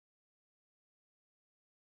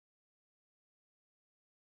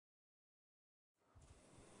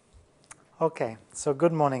Okay, so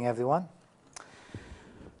good morning, everyone.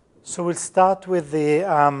 So we'll start with the,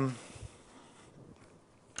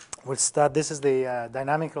 this is the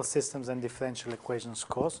Dynamical Systems and Differential Equations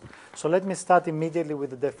course. So let me start immediately with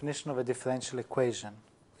the definition of a differential equation,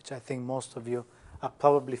 which I think most of you are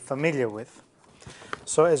probably familiar with.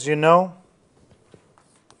 So as you know,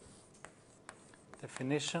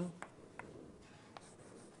 definition,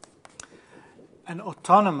 an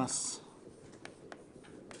autonomous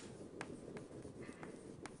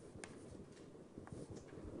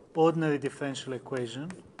ordinary differential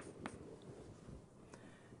equation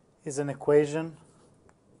is an equation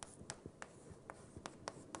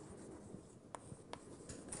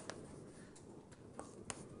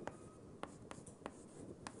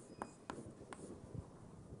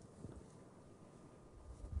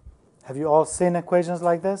Have you all seen equations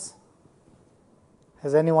like this?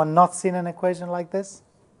 Has anyone not seen an equation like this?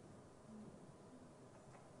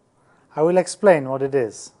 I will explain what it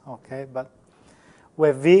is, okay? But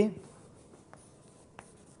where V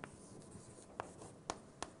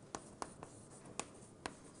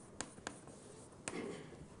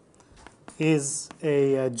is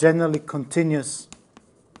a generally continuous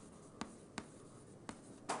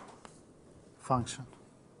function,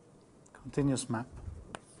 continuous map.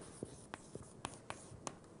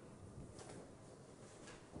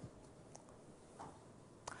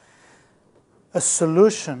 A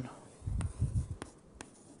solution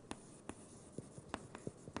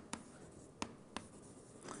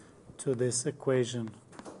to this equation,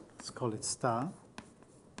 let's call it star,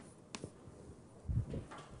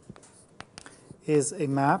 is a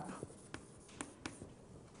map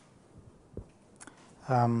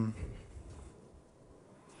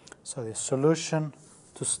so the solution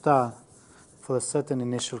to star for a certain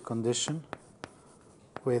initial condition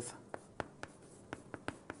with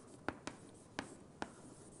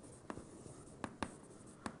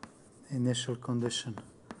initial condition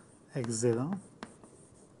x0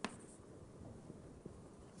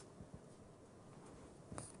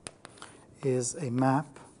 is a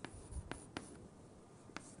map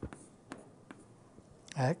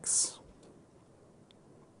X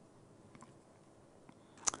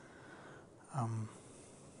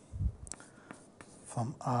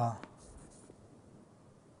from R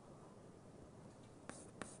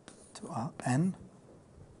to Rn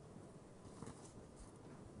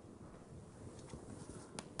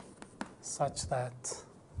such that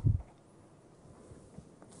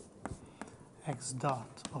x dot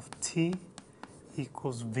of t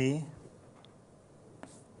equals v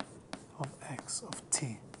of x of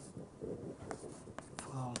t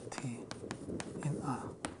for all t in R.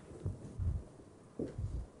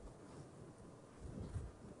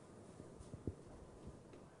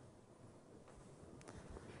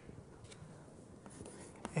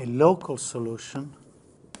 A local solution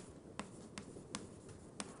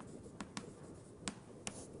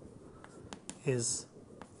is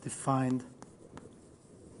defined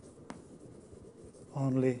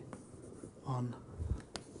only on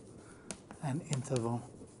an interval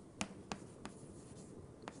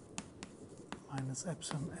minus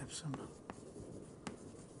epsilon epsilon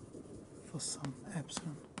for some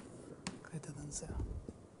epsilon greater than 0.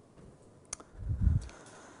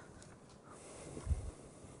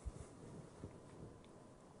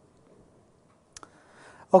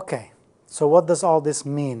 Okay, so what does all this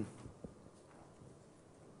mean?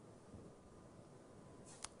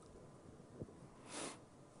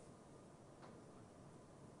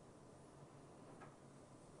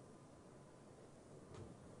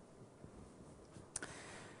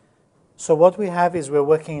 So what we have is we're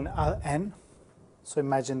working in Rn. So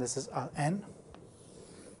imagine this is Rn.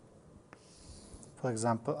 For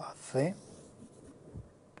example, R3.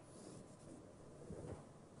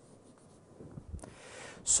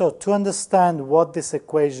 So to understand what this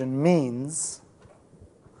equation means,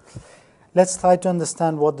 let's try to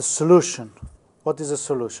understand what the solution, what is a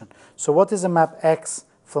solution. So what is a map X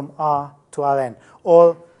from R to Rn?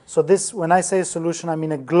 Or so this, when I say a solution, I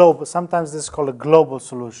mean a global. Sometimes this is called a global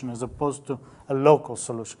solution as opposed to a local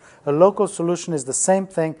solution. A local solution is the same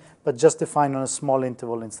thing, but just defined on a small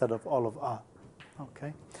interval instead of all of R.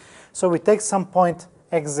 Okay. So we take some point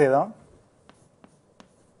x0,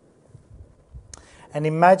 and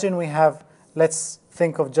imagine we have, let's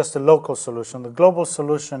think of just a local solution. The global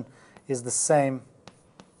solution is the same.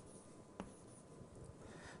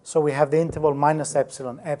 So we have the interval minus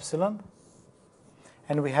epsilon epsilon.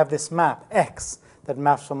 And we have this map, x, that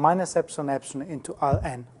maps from minus epsilon epsilon into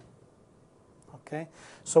Rn. Okay?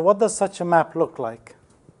 So what does such a map look like?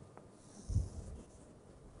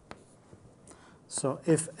 So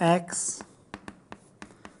if x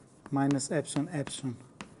minus epsilon epsilon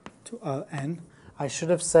to Rn. I should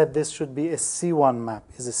have said this should be a C1 map,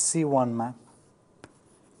 is a C1 map.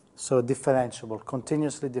 So differentiable,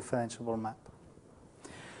 continuously differentiable map.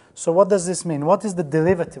 So what does this mean? What is the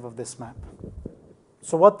derivative of this map?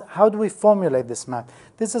 So how do we formulate this map?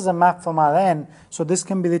 This is a map from Rn, so this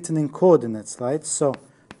can be written in coordinates, right? So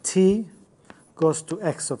t goes to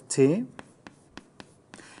x of t.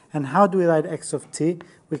 And how do we write x of t?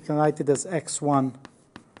 We can write it as x1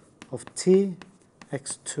 of t,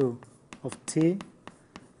 x2 of t,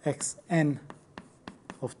 xn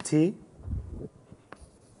of t,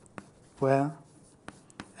 where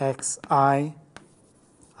xi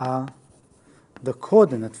are the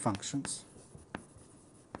coordinate functions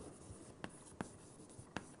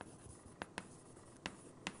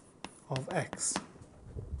of x.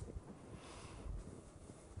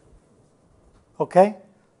 Okay?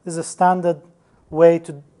 This is a standard way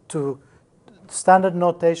to standard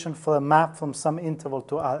notation for a map from some interval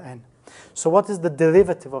to Rn. So what is the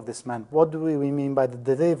derivative of this map? What do we mean by the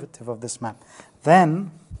derivative of this map?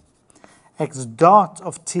 Then x dot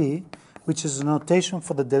of t, which is a notation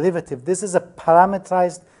for the derivative, this is a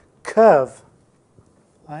parameterized curve,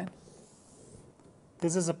 right?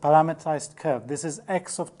 This is a parameterized curve. This is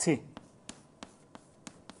x of t.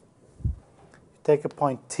 You take a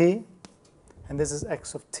point t, and this is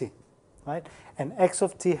x of t, right? And x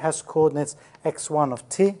of t has coordinates x1 of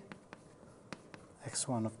t,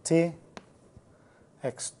 x1 of t,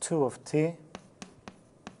 x2 of t,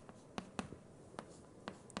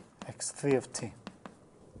 x3 of t.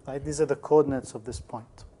 Right? These are the coordinates of this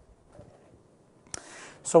point.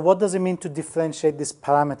 So what does it mean to differentiate this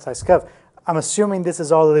parameterized curve? I'm assuming this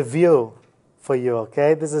is all review for you,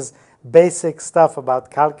 okay? This is basic stuff about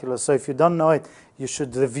calculus. So if you don't know it, you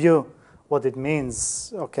should review what it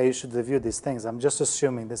means. Okay, you should review these things. I'm just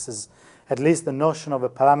assuming this is at least the notion of a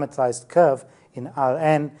parameterized curve in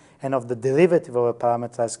Rn and of the derivative of a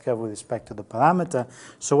parameterized curve with respect to the parameter.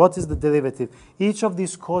 So what is the derivative? Each of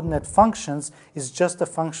these coordinate functions is just a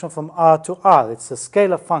function from R to R. It's a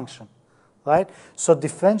scalar function, right? So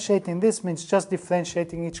differentiating this means just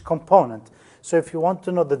differentiating each component. So if you want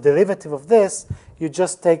to know the derivative of this, you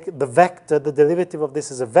just take the vector. The derivative of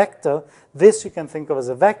this is a vector. This you can think of as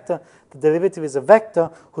a vector. The derivative is a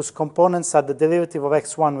vector whose components are the derivative of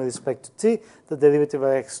x1 with respect to t, the derivative of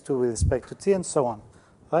x2 with respect to t, and so on,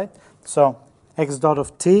 right? So x dot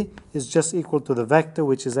of t is just equal to the vector,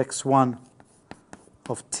 which is x1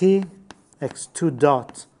 of t, x2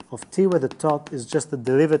 dot of t, where the dot is just the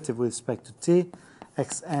derivative with respect to t,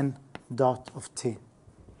 xn dot of t,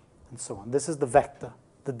 and so on. This is the vector,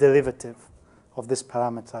 the derivative of this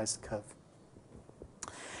parameterized curve.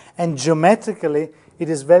 And geometrically, it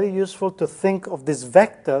is very useful to think of this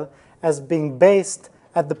vector as being based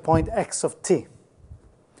at the point x of t.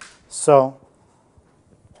 So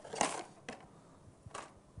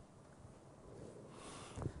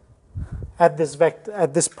at this vector,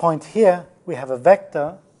 at this point here, we have a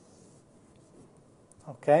vector,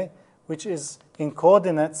 okay, which is in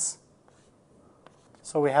coordinates.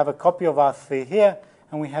 So we have a copy of R3 here,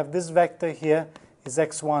 and we have this vector here is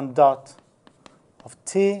x1 dot of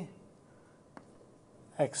t,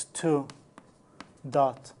 x2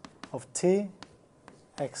 dot of t,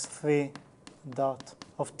 x3 dot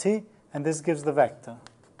of t, and this gives the vector.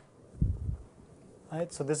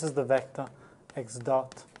 Right? So this is the vector x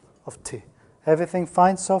dot of t. Everything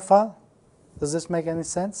fine so far? Does this make any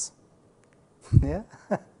sense? Yeah?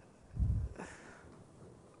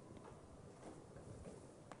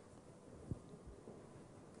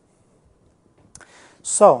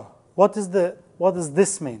 So, what does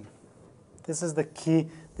this mean? This is the key.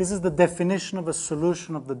 This is the definition of a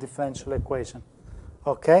solution of the differential equation.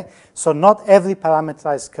 Okay? So not every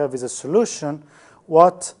parameterized curve is a solution.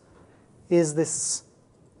 What is this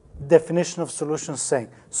definition of solution saying?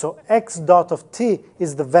 So x dot of t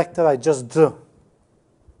is the vector I just drew.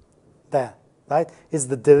 There, right? Is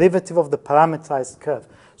the derivative of the parameterized curve.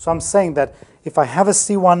 So I'm saying that if I have a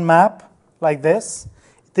C1 map like this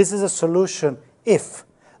is a solution if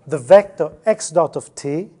the vector x dot of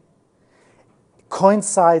t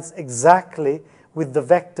coincides exactly with the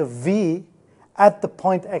vector v at the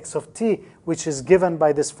point x of t, which is given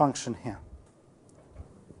by this function here.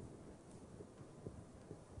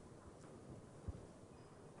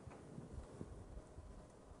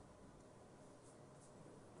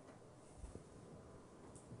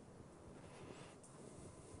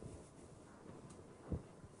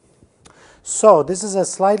 So this is a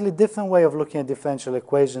slightly different way of looking at differential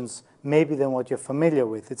equations maybe than what you're familiar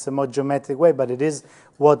with. It's a more geometric way, but it is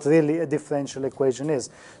what really a differential equation is.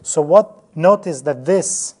 So notice that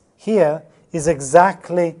this here is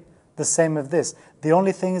exactly the same as this. The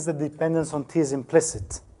only thing is that the dependence on t is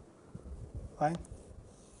implicit, right?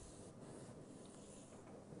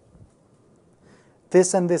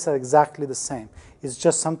 This and this are exactly the same. It's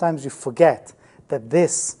just sometimes you forget that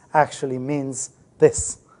this actually means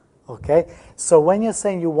this, okay? So when you're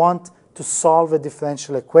saying you want to solve a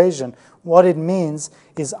differential equation, what it means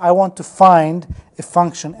is I want to find a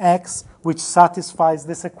function x which satisfies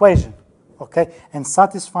this equation, okay? And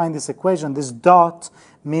satisfying this equation, this dot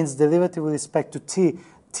means derivative with respect to t.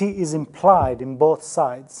 T is implied in both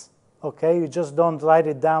sides, okay? You just don't write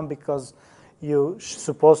it down because you're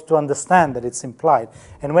supposed to understand that it's implied.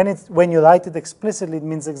 And when you write it explicitly, it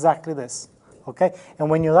means exactly this, okay?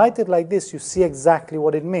 And when you write it like this, you see exactly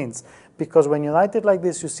what it means. Because when you write it like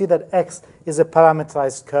this, you see that x is a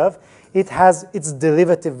parameterized curve. It has its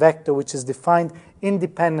derivative vector, which is defined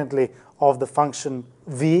independently of the function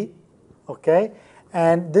v, okay?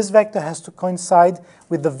 And this vector has to coincide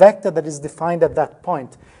with the vector that is defined at that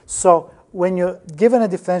point. So when you're given a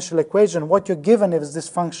differential equation, what you're given is this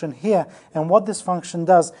function here, and what this function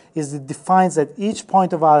does is it defines at each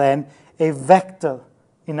point of Rn a vector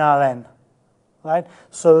in Rn, right?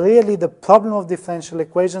 So really the problem of differential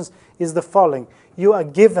equations is the following. You are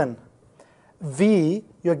given v,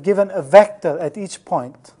 you're given a vector at each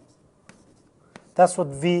point. That's what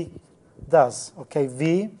v does, okay?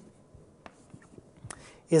 V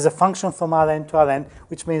is a function from Rn to Rn,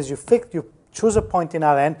 which means you choose a point in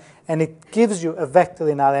Rn, and it gives you a vector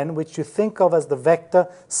in Rn, which you think of as the vector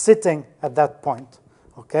sitting at that point,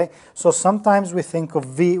 okay? So sometimes we think of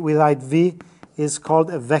v, we write v is called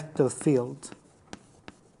a vector field.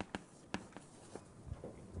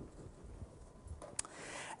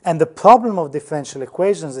 And the problem of differential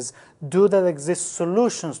equations is, do there exist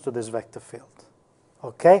solutions to this vector field,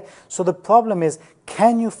 okay? So the problem is,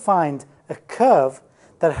 can you find a curve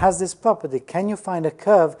that has this property? Can you find a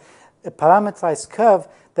curve, a parameterized curve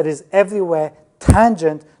that is everywhere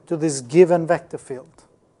tangent to this given vector field?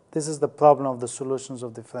 This is the problem of the solutions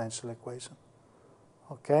of differential equation.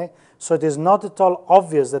 Okay? So it is not at all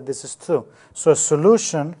obvious that this is true. So a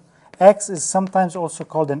solution, x is sometimes also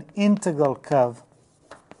called an integral curve.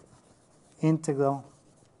 Integral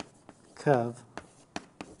curve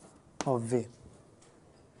of v.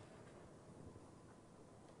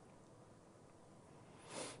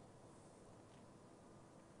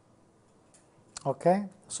 Okay,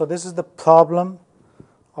 so this is the problem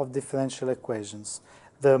of differential equations.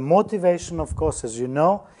 The motivation, of course, as you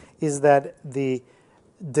know, is that the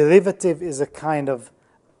derivative is a kind of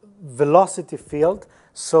velocity field.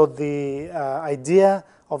 So the idea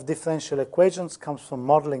of differential equations comes from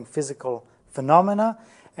modeling physical phenomena.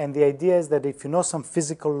 And the idea is that if you know some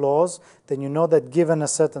physical laws, then you know that given a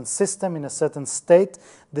certain system in a certain state,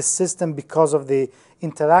 this system, because of the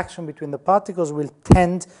interaction between the particles, will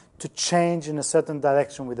tend to change in a certain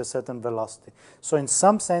direction with a certain velocity. So in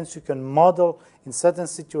some sense, you can model in certain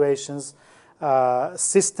situations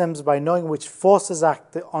systems by knowing which forces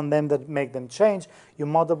act on them that make them change. You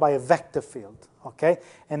model by a vector field, okay?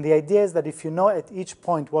 And the idea is that if you know at each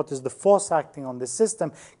point what is the force acting on the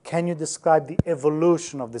system, can you describe the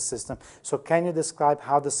evolution of the system? So can you describe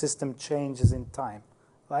how the system changes in time,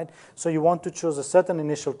 right? So you want to choose a certain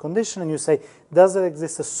initial condition, and you say, does there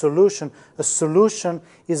exist a solution? A solution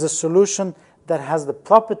is a solution that has the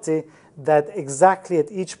property that exactly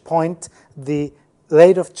at each point the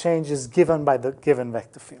rate of change is given by the given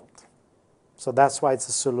vector field. So that's why it's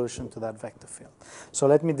a solution to that vector field. So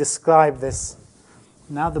let me describe this.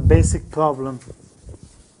 Now the basic problem.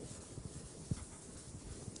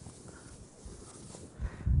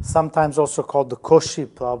 Sometimes also called the Cauchy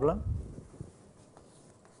problem.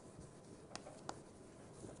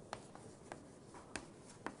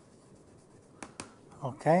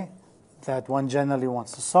 Okay, that one generally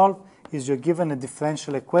wants to solve is you're given a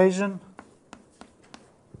differential equation,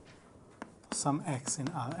 some x in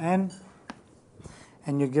Rn,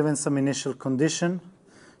 and you're given some initial condition.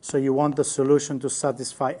 So you want the solution to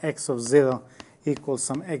satisfy x of 0 equals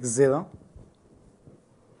some x0.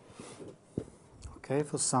 Okay,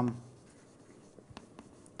 for some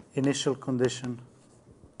initial condition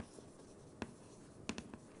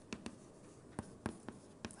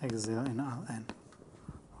x0 in Rn.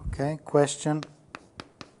 Okay, question.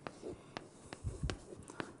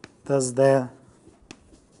 Does there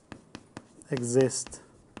exist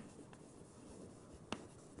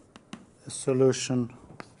a solution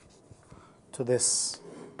to this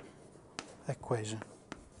equation?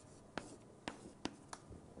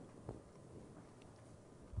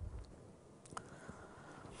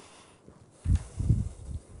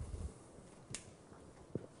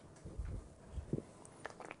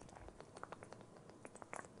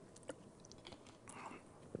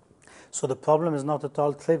 So the problem is not at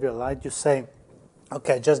all trivial, right? You say,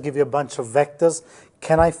 okay, just give you a bunch of vectors.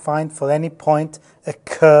 Can I find for any point a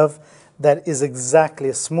curve that is exactly,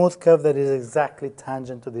 a smooth curve that is exactly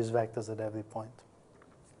tangent to these vectors at every point?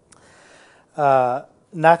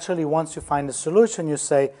 Naturally, once you find a solution, you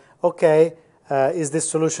say, okay, is this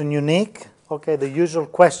solution unique? Okay, the usual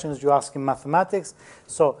questions you ask in mathematics.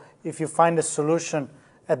 So if you find a solution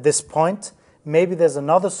at this point, maybe there's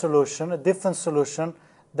another solution, a different solution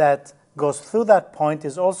that goes through that point,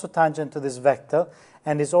 is also tangent to this vector,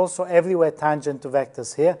 and is also everywhere tangent to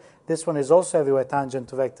vectors here. This one is also everywhere tangent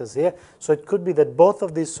to vectors here. So it could be that both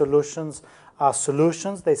of these solutions are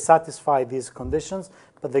solutions. They satisfy these conditions,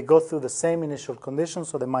 but they go through the same initial conditions,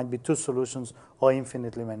 so there might be two solutions or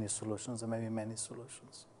infinitely many solutions. There may be many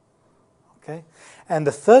solutions. Okay? And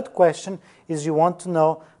the third question is you want to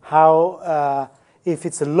know how, if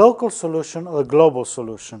it's a local solution or a global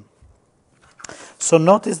solution. So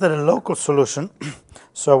notice that a local solution,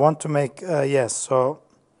 so I want to make, so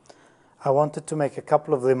I wanted to make a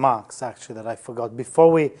couple of remarks actually that I forgot.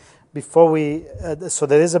 Before we so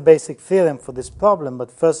there is a basic theorem for this problem,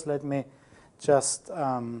 but first let me just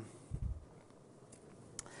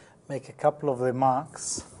make a couple of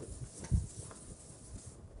remarks.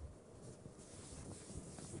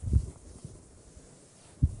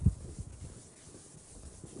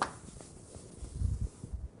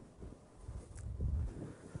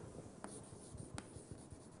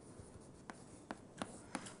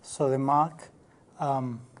 So remark,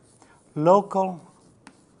 local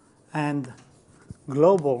and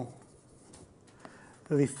global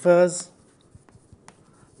refers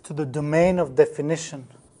to the domain of definition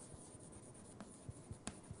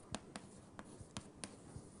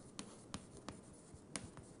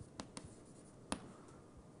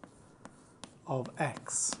of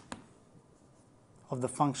x, of the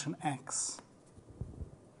function x.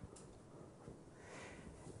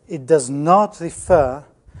 It does not refer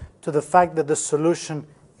to the fact that the solution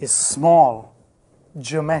is small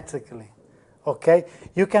geometrically. Okay?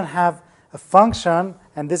 You can have a function,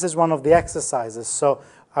 and this is one of the exercises. So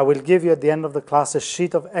I will give you at the end of the class a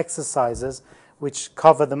sheet of exercises which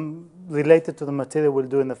cover them related to the material we'll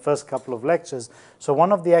do in the first couple of lectures. So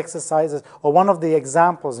one of the exercises, or one of the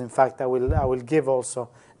examples, in fact, I will give also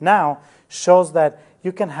now, shows that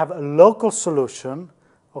you can have a local solution,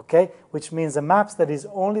 okay, which means a map that is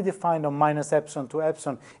only defined on minus epsilon to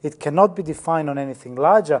epsilon. It cannot be defined on anything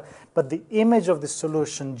larger, but the image of the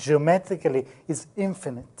solution geometrically is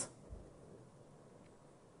infinite.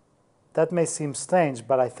 That may seem strange,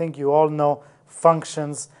 but I think you all know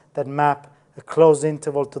functions that map a closed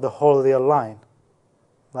interval to the whole real line,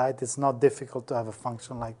 right? It's not difficult to have a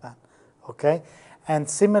function like that, okay? And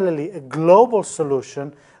similarly, a global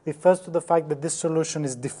solution refers to the fact that this solution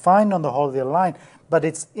is defined on the whole real line, but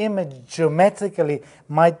its image geometrically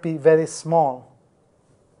might be very small.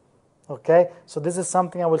 Okay? So this is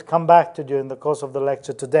something I will come back to during the course of the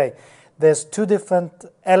lecture today. There's two different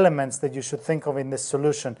elements that you should think of in this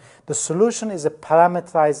solution. The solution is a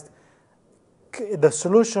parameterized,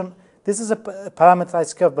 this is a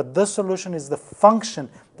parameterized curve, but the solution is the function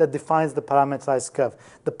that defines the parameterized curve.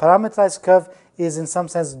 The parameterized curve is in some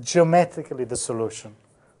sense geometrically the solution.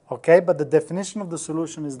 Okay, but the definition of the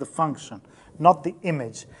solution is the function, not the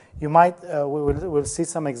image. You might, we'll see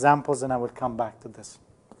some examples and I will come back to this.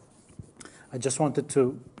 I just wanted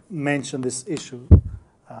to mention this issue.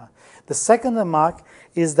 The second remark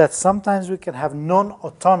is that sometimes we can have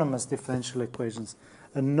non-autonomous differential equations.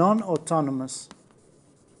 A non-autonomous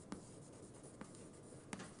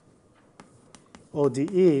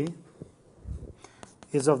ODE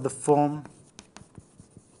is of the form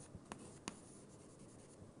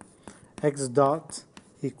x dot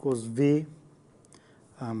equals v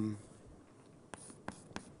of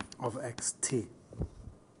xt.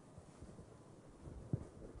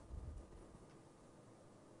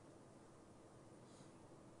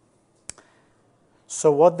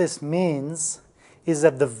 So what this means is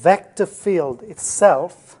that the vector field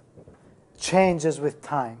itself changes with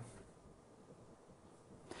time.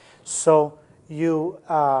 So you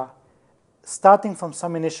are starting from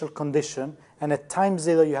some initial condition, and at time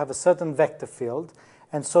zero you have a certain vector field,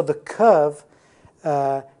 and so the curve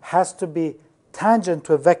has to be tangent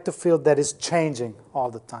to a vector field that is changing all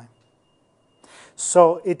the time.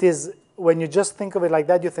 So it is, when you just think of it like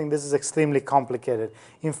that, you think this is extremely complicated.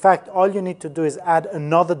 In fact, all you need to do is add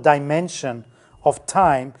another dimension of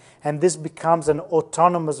time, and this becomes an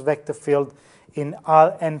autonomous vector field in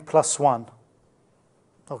Rn plus 1.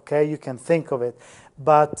 Okay, you can think of it.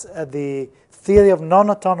 But the theory of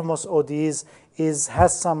non-autonomous ODEs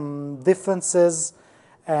has some differences,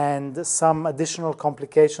 and some additional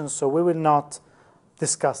complications, so we will not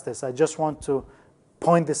discuss this. I just want to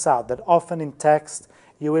point this out, that often in text,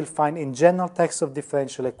 you will find in general text of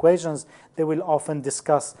differential equations, they will often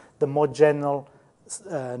discuss the more general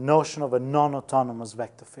notion of a non-autonomous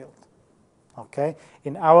vector field. Okay?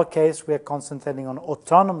 In our case, we are concentrating on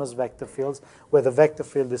autonomous vector fields, where the vector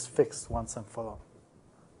field is fixed once and for all.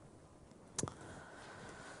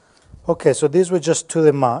 Okay, so these were just two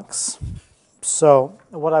remarks. So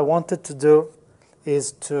what I wanted to do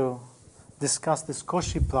is to discuss this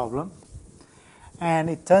Cauchy problem.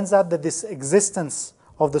 And it turns out that this existence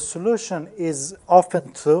of the solution is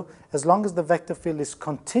often true. As long as the vector field is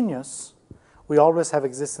continuous, we always have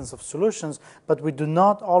existence of solutions, but we do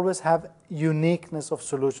not always have uniqueness of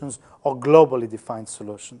solutions or globally defined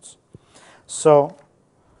solutions. So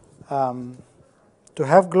to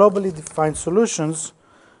have globally defined solutions,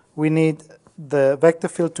 we need the vector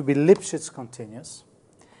field to be Lipschitz continuous.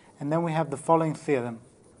 And then we have the following theorem,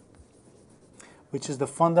 which is the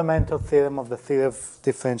fundamental theorem of the theory of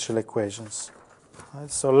differential equations.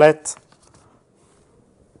 Right, so let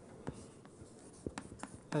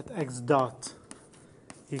x dot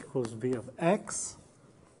equals v of x,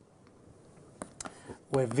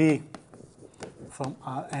 where v from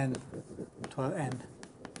Rn to Rn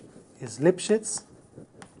is Lipschitz.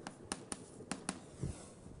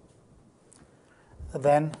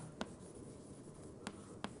 Then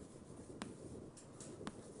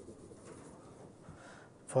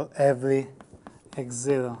for every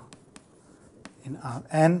x0 in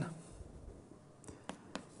Rn,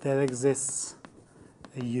 there exists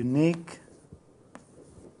a unique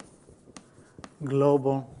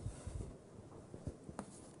global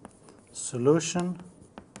solution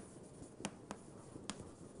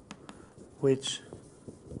which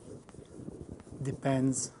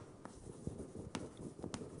depends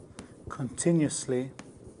continuously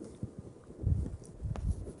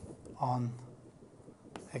on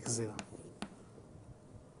x0.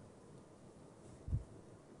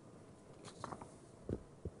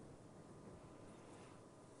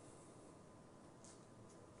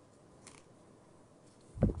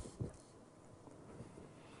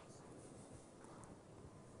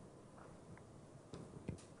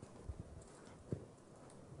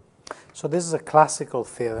 So this is a classical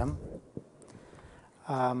theorem.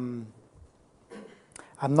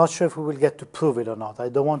 I'm not sure if we will get to prove it or not. I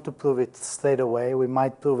don't want to prove it straight away. We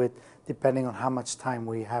might prove it depending on how much time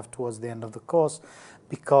we have towards the end of the course,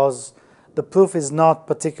 because the proof is not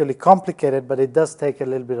particularly complicated, but it does take a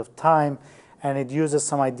little bit of time, and it uses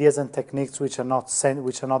some ideas and techniques which are not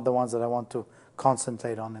the ones that I want to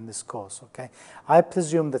concentrate on in this course. Okay? I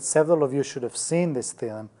presume that several of you should have seen this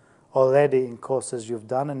theorem already in courses you've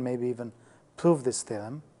done, and maybe even prove this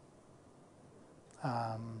theorem.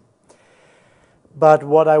 But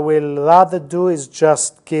what I will rather do is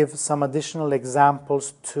just give some additional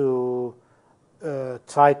examples to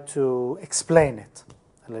try to explain it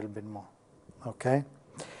a little bit more. Okay?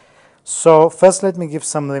 So first let me give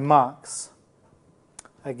some remarks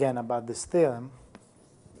again about this theorem.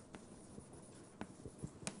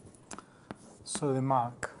 So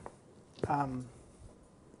remark.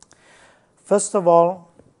 First of all,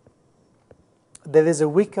 there is a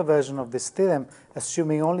weaker version of this theorem,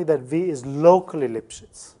 assuming only that V is locally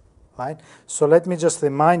Lipschitz, right? So let me just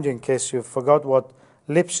remind you, in case you forgot what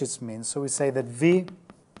Lipschitz means. So we say that V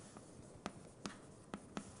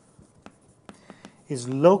is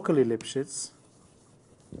locally Lipschitz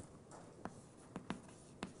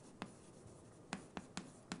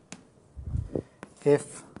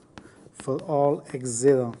if for all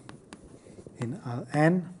x0 in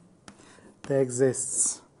Rn there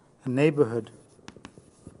exists a neighborhood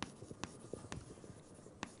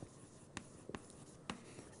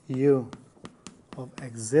U of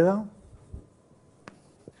x0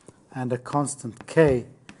 and a constant k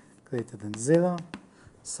greater than 0,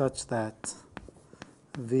 such that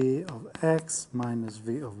v of x minus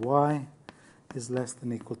v of y is less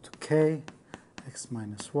than or equal to k x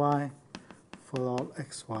minus y for all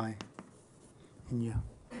xy in U.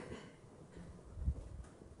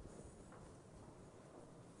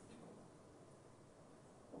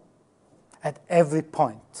 At every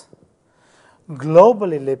point.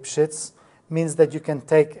 Globally Lipschitz means that you can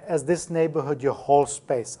take as this neighborhood your whole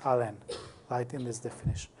space, Rn, right, in this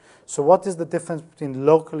definition. So what is the difference between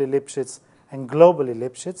locally Lipschitz and globally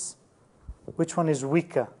Lipschitz? Which one is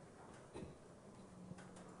weaker?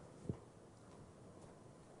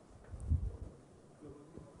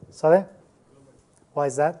 Sorry? Why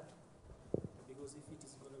is that? Because if it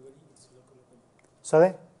is globally, it is locally. Sorry?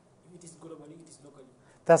 If it is globally, it is locally.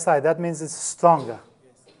 That's right. That means it's stronger.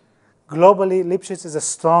 Yes. globally, Lipschitz is a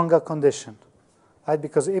stronger condition, right?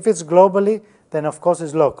 Because if it's globally, then of course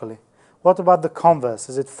it's locally. What about the converse?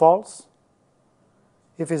 Is it false?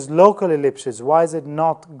 If it's locally Lipschitz, why is it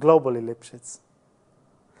not globally Lipschitz?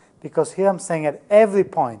 Because here I'm saying at every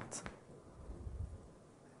point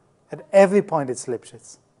it's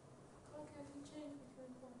Lipschitz.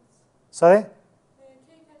 Sorry?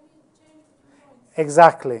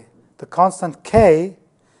 Exactly. The constant k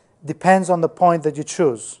depends on the point that you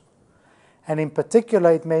choose. And in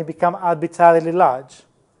particular, it may become arbitrarily large,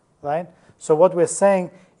 right? So what we're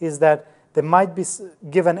saying is that there might be,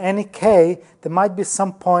 given any k, there might be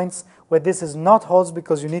some points where this is not holds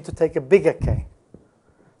because you need to take a bigger k.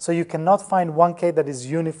 So you cannot find one k that is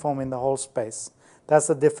uniform in the whole space. That's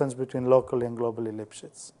the difference between locally and globally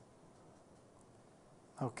Lipschitz.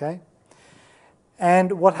 Okay?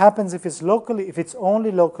 And what happens if it's locally, if it's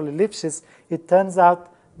only locally Lipschitz, it turns out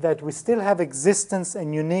that we still have existence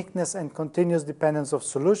and uniqueness and continuous dependence of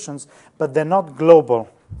solutions, but they're not global.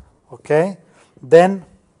 Okay? Then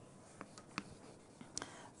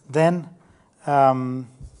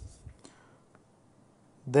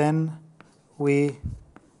we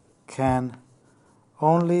can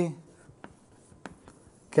only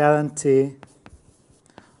guarantee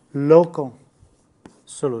local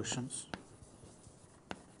solutions.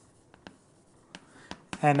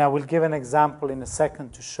 And I will give an example in a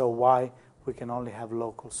second to show why we can only have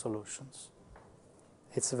local solutions.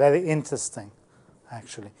 It's very interesting,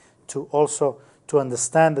 actually, to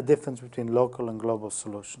understand the difference between local and global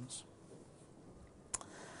solutions.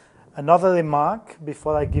 Another remark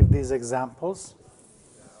before I give these examples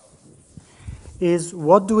is,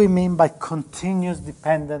 what do we mean by continuous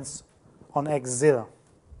dependence on x0?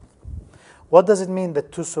 What does it mean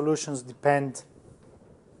that two solutions depend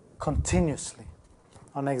continuously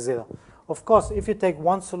on x0? Of course, if you take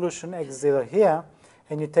one solution x0 here,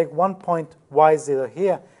 and you take one point y0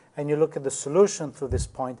 here, and you look at the solution through this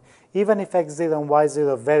point, even if x0 and y0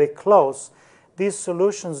 are very close, these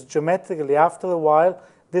solutions geometrically, after a while,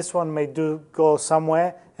 this one may go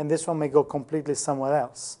somewhere, and this one may go completely somewhere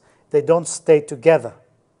else. They don't stay together.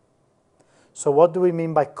 So what do we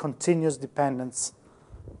mean by continuous dependence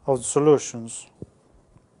of solutions?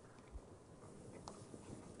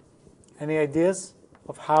 Any ideas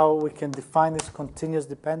of how we can define this continuous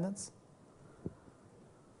dependence?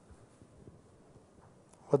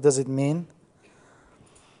 What does it mean?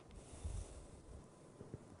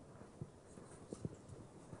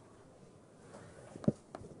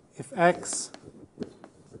 If x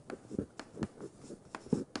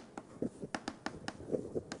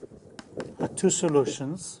are two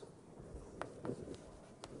solutions,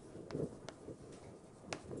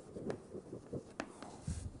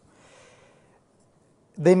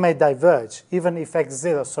 they may diverge, even if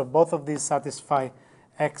x0, so both of these satisfy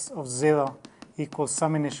x of 0 equals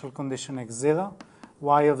some initial condition x0,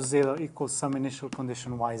 y of 0 equals some initial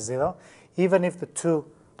condition y0. Even if the 2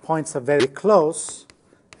 points are very close,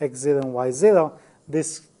 x0 and y0,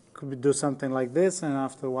 this could do something like this, and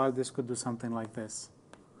after a while this could do something like this.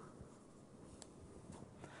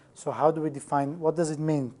 So how do we define, what does it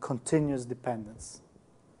mean, continuous dependence?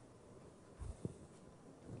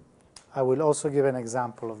 I will also give an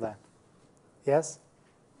example of that. Yes?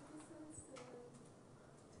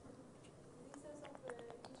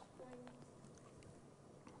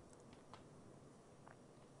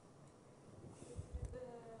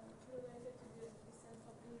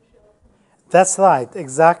 That's right,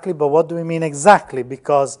 exactly, but what do we mean exactly?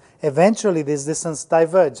 Because eventually this distance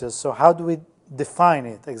diverges, so how do we define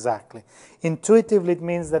it exactly? Intuitively it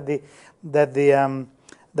means that the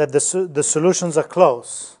solutions are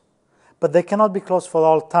close, but they cannot be close for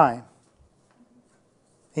all time.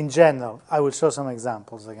 In general, I will show some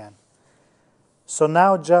examples again. So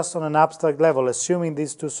now just on an abstract level, assuming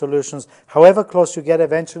these two solutions, however close you get,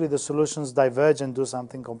 eventually the solutions diverge and do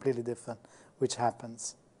something completely different, which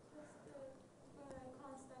happens.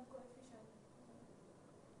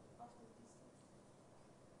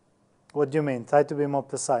 What do you mean? Try to be more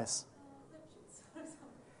precise.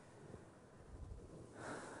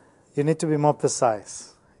 You need to be more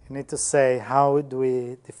precise. You need to say, how do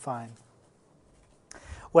we define?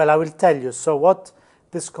 Well, I will tell you. So what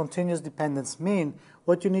this continuous dependence mean?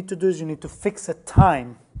 What you need to do is you need to fix a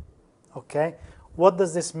time. Okay? What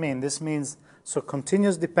does this mean? This means, so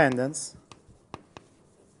continuous dependence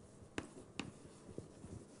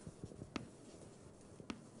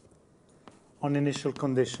on initial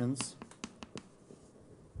conditions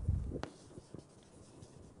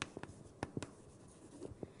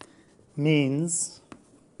means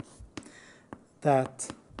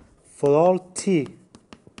that for all t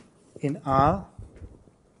in R,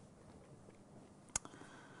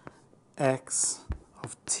 x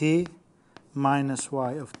of t minus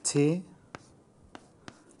y of t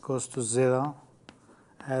goes to 0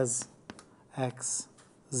 as x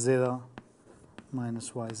 0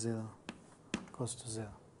 minus y 0 goes to 0.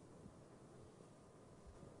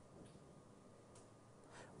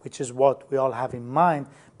 Which is what we all have in mind,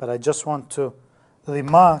 but I just want to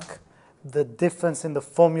remark the difference in the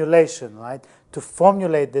formulation, right? To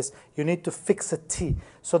formulate this, you need to fix a t.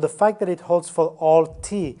 So the fact that it holds for all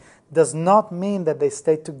t does not mean that they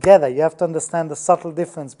stay together. You have to understand the subtle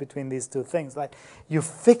difference between these two things. Like you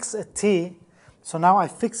fix a t, so now I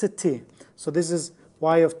fix a t. So this is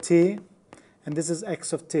y of t, and this is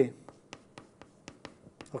x of t.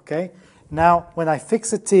 Okay? Now, when I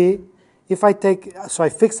fix a t, if I take, so I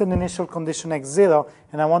fix an initial condition x0,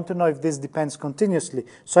 and I want to know if this depends continuously.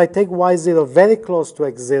 So I take y0 very close to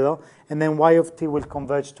x0, and then y of t will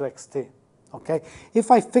converge to xt. Okay?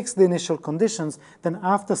 If I fix the initial conditions, then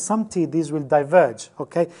after some t, these will diverge.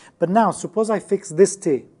 Okay? But now, suppose I fix this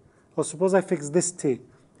t, or suppose I fix this t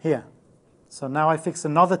here. So now I fix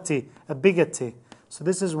another t, a bigger t. So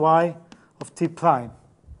this is y of t prime.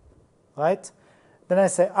 Right? Then I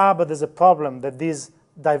say, but there's a problem that these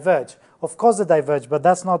diverge. Of course they diverge, but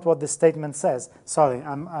that's not what the statement says. Sorry,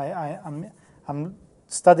 I'm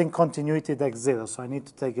studying continuity at x0, so I need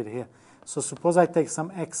to take it here. So suppose I take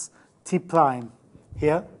some x t prime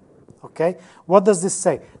here, okay? What does this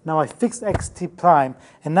say? Now I fixed x t prime,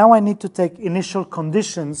 and now I need to take initial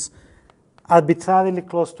conditions arbitrarily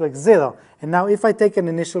close to x0. And now if I take an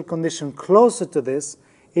initial condition closer to this,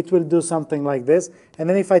 it will do something like this. And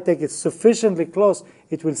then if I take it sufficiently close,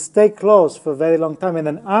 it will stay close for a very long time, and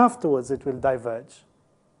then afterwards it will diverge.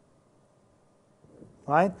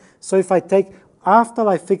 Right? So if I take, after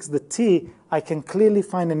I fix the t, I can clearly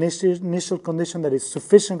find an initial condition that is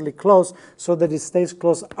sufficiently close so that it stays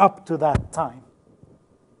close up to that time.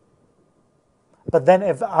 But then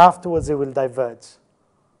if afterwards it will diverge.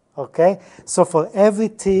 Okay? So for every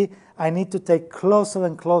t, I need to take closer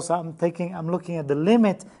and closer. I'm looking at the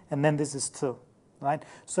limit, and then this is true, right?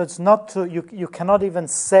 So it's not true. You cannot even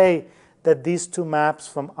say that these two maps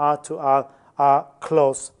from R to R are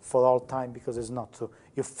close for all time, because it's not true.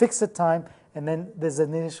 You fix a time, and then there's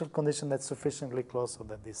an initial condition that's sufficiently close so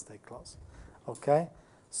that these stay close. Okay?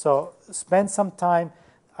 So spend some time.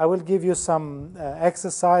 I will give you some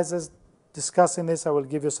exercises discussing this. I will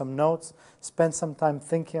give you some notes. Spend some time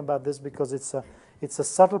thinking about this, because it's a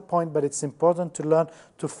subtle point, but it's important to learn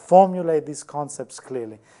to formulate these concepts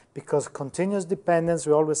clearly. Because continuous dependence,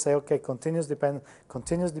 we always say, okay, continuous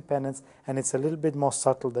dependence, and it's a little bit more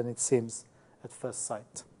subtle than it seems at first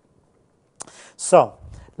sight. So,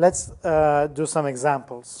 let's do some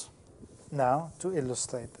examples now to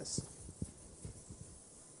illustrate this.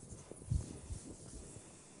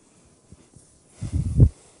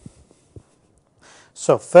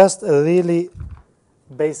 So, first, a really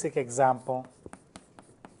basic example.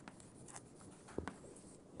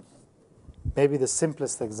 Maybe the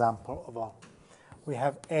simplest example of all. We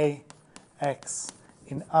have ax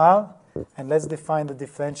in R, and let's define the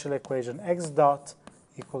differential equation x dot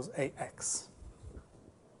equals ax.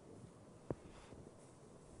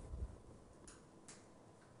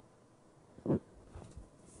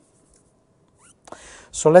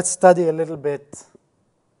 So let's study a little bit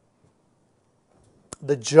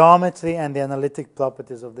the geometry and the analytic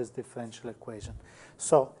properties of this differential equation.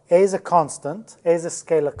 So a is a constant, a is a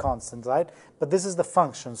scalar constant, right? But this is the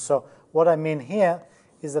function. So what I mean here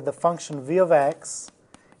is that the function v of x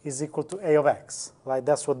is equal to a of x, right?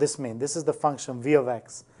 That's what this means. This is the function v of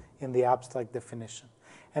x in the abstract definition.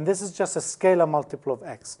 And this is just a scalar multiple of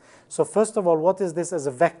x. So first of all, what is this as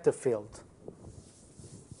a vector field?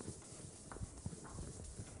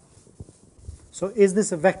 So is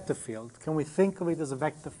this a vector field? Can we think of it as a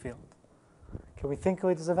vector field? Can we think of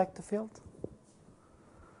it as a vector field?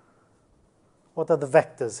 What are the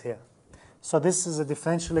vectors here? So this is a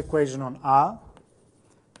differential equation on R.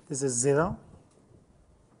 This is 0.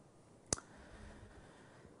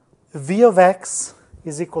 V of x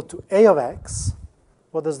is equal to a of x.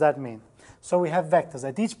 What does that mean? So we have vectors.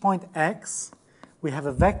 At each point x, we have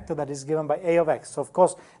a vector that is given by a of x. So of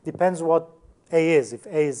course, depends what a is. If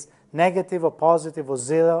a is negative or positive or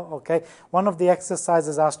 0, okay? One of the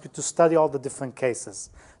exercises asks you to study all the different cases.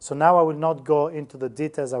 So now I will not go into the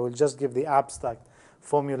details. I will just give the abstract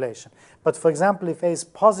formulation. But for example, if a is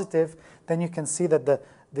positive, then you can see that the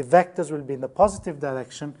vectors will be in the positive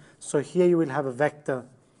direction. So here you will have a vector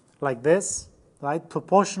like this, right?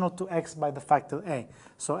 Proportional to x by the factor a.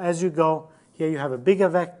 So as you go, here you have a bigger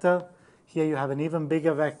vector. Here you have an even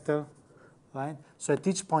bigger vector, right? So at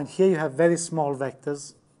each point here you have very small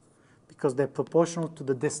vectors, because they're proportional to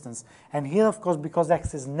the distance. And here, of course, because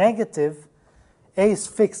x is negative, a is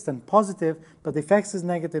fixed and positive, but if x is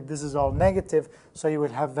negative, this is all negative, so you will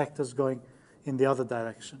have vectors going in the other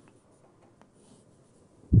direction.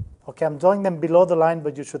 Okay, I'm drawing them below the line,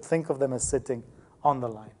 but you should think of them as sitting on the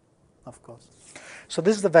line, of course. So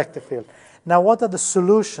this is the vector field. Now, what are the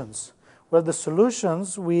solutions? Well, the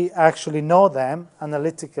solutions, we actually know them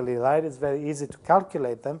analytically, right? It's very easy to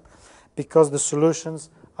calculate them because the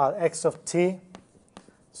solutions are x of t.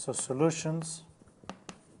 So solutions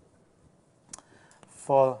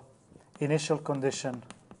for initial condition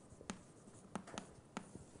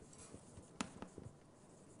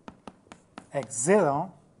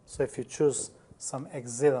x0. So if you choose some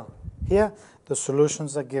x0 here, the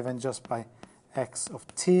solutions are given just by x of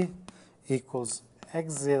t equals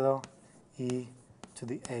x0 e to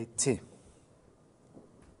the at.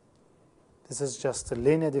 This is just the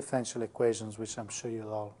linear differential equations, which I'm sure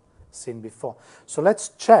you've all seen before. So let's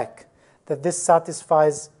check that this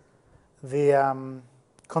satisfies the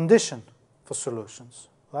condition for solutions,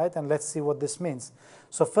 right? And let's see what this means.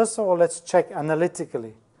 So first of all, let's check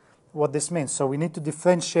analytically what this means. So we need to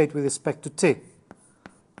differentiate with respect to t,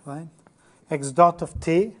 right? X dot of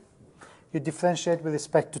t, you differentiate with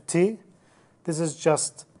respect to t. This is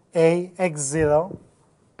just a x0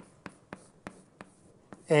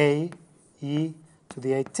 a e to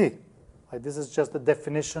the at. Right? This is just the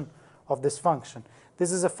definition of this function.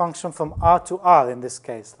 This is a function from R to R in this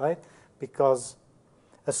case, right? Because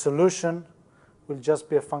a solution will just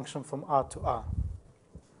be a function from R to R.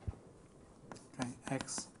 Okay,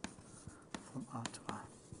 x from R to R.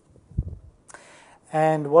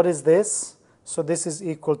 And what is this? So this is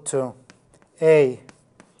equal to a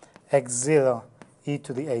x0 e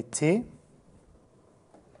to the at.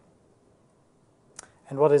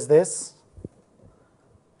 And what is this?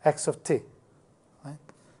 X of t. Right?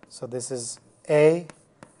 So this is a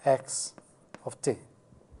x of t,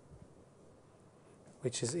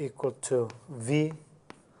 which is equal to v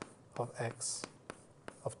of x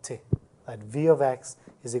of t. Right? V of x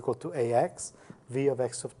is equal to ax. V of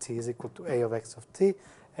x of t is equal to a of x of t.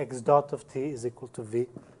 X dot of t is equal to v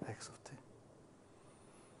x of t.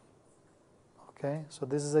 Okay, so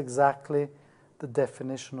this is exactly the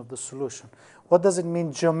definition of the solution. What does it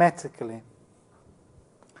mean geometrically?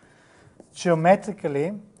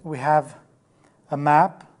 Geometrically, we have a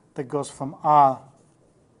map that goes from R.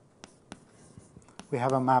 We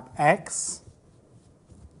have a map X.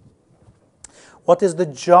 What is the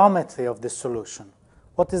geometry of this solution?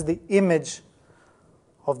 What is the image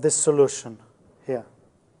of this solution here?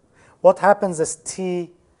 What happens as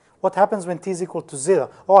t? What happens when t is equal to 0?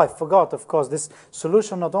 Oh, I forgot, of course. This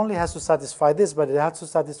solution not only has to satisfy this, but it has to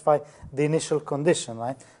satisfy the initial condition,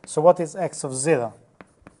 right? So what is x of 0?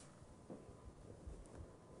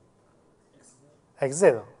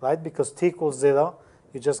 x0, right? Because t equals 0,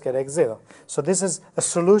 you just get x0. So this is a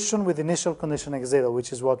solution with initial condition x0,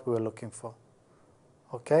 which is what we were looking for.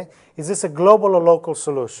 Okay? Is this a global or local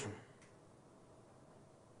solution?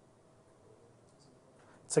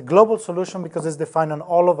 It's a global solution because it's defined on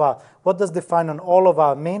all of R. What does defined on all of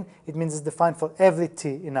R mean? It means it's defined for every t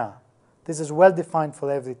in R. This is well defined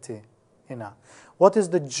for every t in R. What is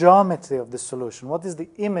the geometry of the solution? What is the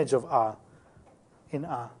image of R in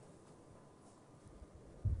R?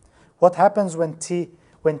 What happens when t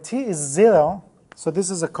is 0? So this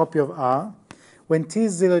is a copy of R. When t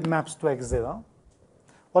is 0, it maps to x0.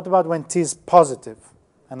 What about when t is positive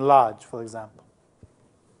and large, for example?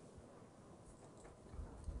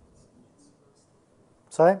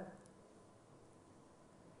 Sorry?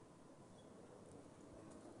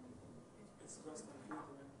 It's close to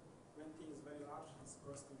infinity. When t is very large, it's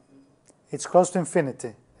close to infinity. It's close to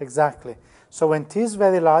infinity, exactly. So when t is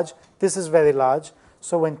very large, this is very large.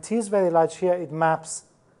 So when t is very large here, it maps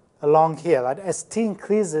along here. Right? As t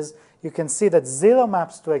increases, you can see that 0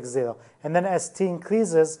 maps to x0. And then as t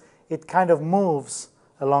increases, it kind of moves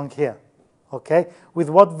along here. Okay? With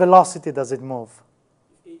what velocity does it move?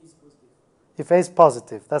 If a is positive. If a is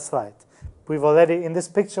positive, that's right. We've already, in this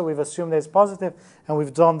picture, we've assumed a is positive, and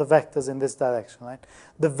we've drawn the vectors in this direction. Right?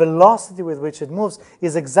 The velocity with which it moves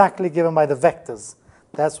is exactly given by the vectors.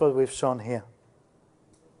 That's what we've shown here.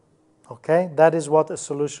 Okay? That is what a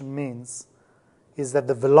solution means, is that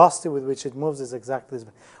the velocity with which it moves is exactly this.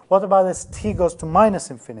 What about as t goes to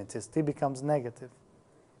minus infinity, as t becomes negative?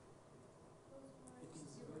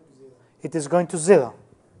 It is going to 0.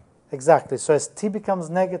 Exactly. So as t becomes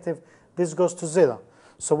negative, this goes to 0.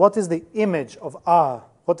 So what is the image of R?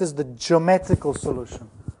 What is the geometrical solution?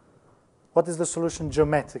 What is the solution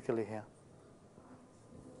geometrically here?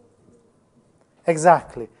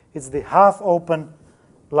 Exactly. It's the half-open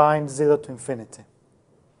line 0 to infinity.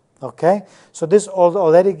 Okay? So this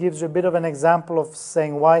already gives you a bit of an example of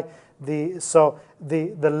saying why the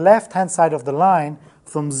left-hand side of the line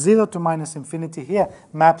from 0 to minus infinity here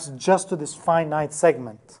maps just to this finite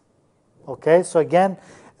segment. Okay? So again,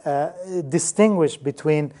 distinguish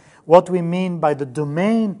between what we mean by the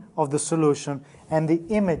domain of the solution and the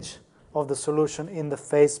image of the solution in the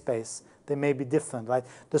phase space. They may be different, right?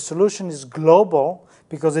 The solution is global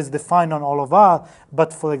because it's defined on all of R,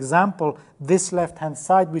 but for example, this left-hand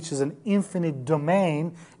side, which is an infinite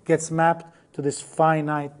domain, gets mapped to this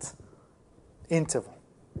finite interval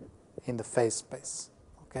in the phase space.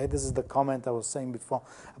 Okay, this is the comment I was saying before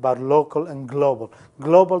about local and global.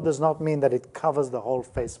 Global does not mean that it covers the whole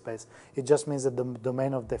phase space. It just means that the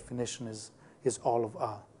domain of definition is all of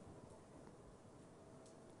R.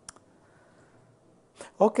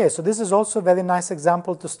 Okay, so this is also a very nice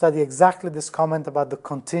example to study exactly this comment about the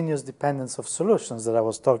continuous dependence of solutions that I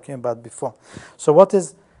was talking about before. So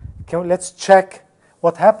let's check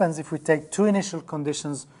what happens if we take two initial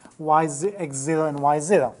conditions, x0 and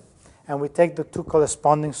y0. And we take the two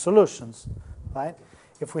corresponding solutions, right?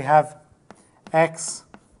 If we have x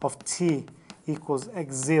of t equals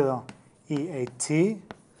x0 EAT,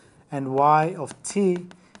 and y of t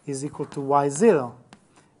is equal to y0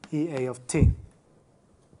 EA of t.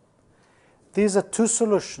 These are two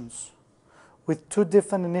solutions with two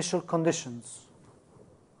different initial conditions.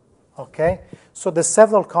 Okay? So there's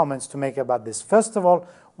several comments to make about this. First of all,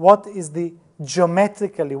 what are the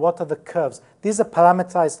curves? These are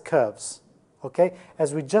parameterized curves. Okay?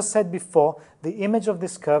 As we just said before, the image of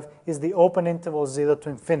this curve is the open interval 0 to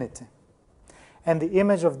infinity. And the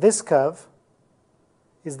image of this curve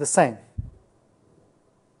is the same.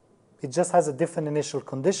 It just has a different initial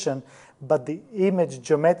condition, but the image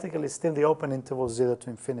geometrically is still the open interval 0 to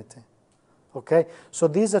infinity. Okay? So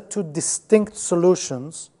these are two distinct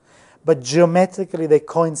solutions, but geometrically they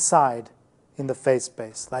coincide in the phase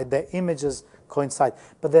space. Like their images coincide.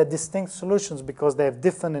 But they're distinct solutions because they have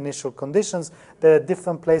different initial conditions. They're at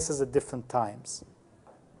different places at different times.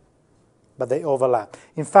 But they overlap.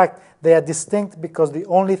 In fact, they are distinct because the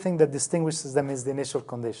only thing that distinguishes them is the initial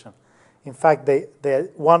condition. In fact,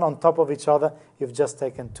 they're one on top of each other. You've just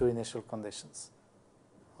taken two initial conditions.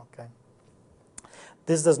 Okay?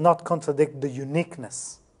 This does not contradict the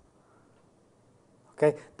uniqueness.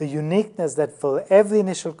 Okay? The uniqueness that for every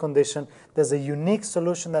initial condition, there's a unique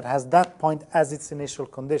solution that has that point as its initial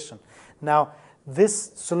condition. Now,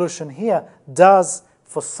 this solution here does,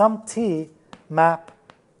 for some t, map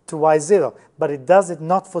to y0, but it does it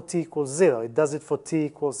not for t equals 0. It does it for t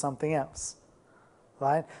equals something else.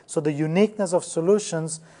 Right? So the uniqueness of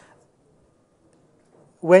solutions,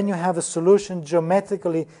 when you have a solution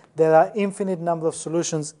geometrically, there are infinite number of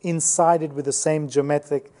solutions inside it with the same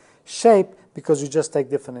geometric shape because you just take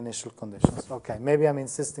different initial conditions. Okay, maybe I'm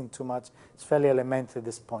insisting too much. It's fairly elementary at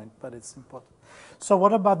this point, but it's important. So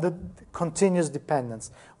what about the continuous dependence?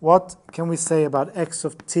 What can we say about x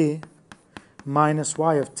of t minus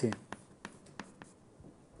y of t?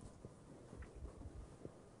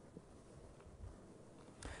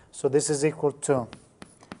 So this is equal to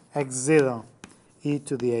x0 e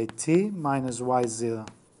to the at minus y0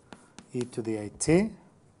 e to the at,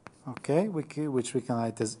 okay, which we can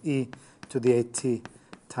write as e to the at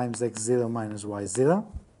times x0 minus y0,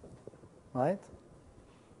 right?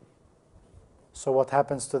 So what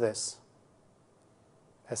happens to this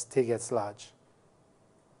as t gets large?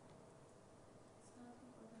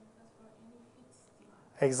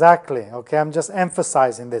 Exactly. Okay, I'm just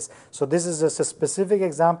emphasizing this. So this is just a specific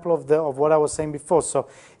example of what I was saying before. So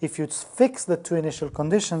if you fix the two initial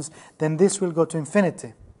conditions, then this will go to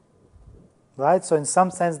infinity. Right? So in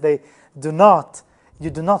some sense, you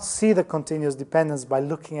do not see the continuous dependence by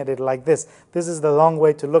looking at it like this. This is the wrong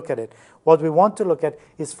way to look at it. What we want to look at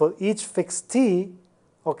is for each fixed t,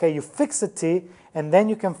 okay, you fix a t, and then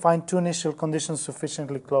you can find two initial conditions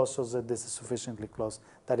sufficiently close so that this is sufficiently close.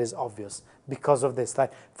 That is obvious because of this.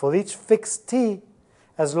 Like for each fixed t,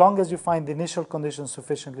 as long as you find the initial condition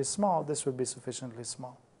sufficiently small, this will be sufficiently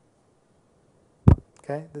small.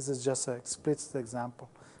 Okay, this is just an explicit example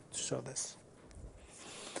to show this.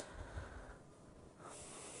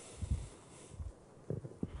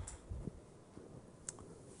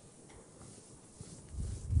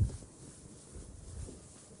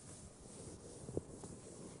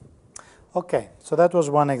 Okay, so that was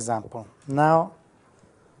one example. Now,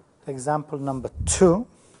 example number 2.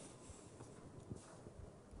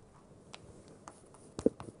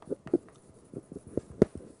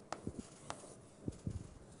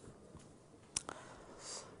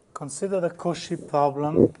 Consider the Cauchy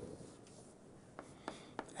problem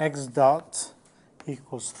x dot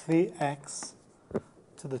equals 3x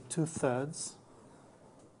to the 2/3.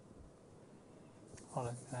 Or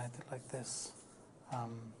let me write it like this.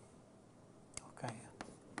 Okay.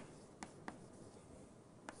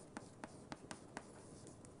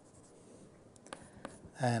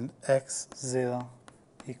 And x0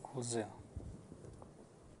 equals 0.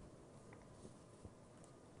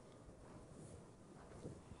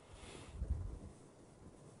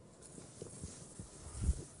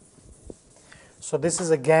 So this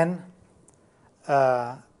is again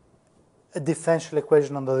a differential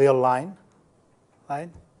equation on the real line, right?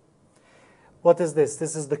 What is this?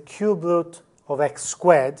 This is the cube root of x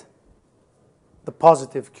squared, the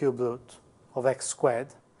positive cube root of x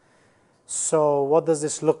squared. So what does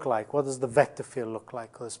this look like? What does the vector field look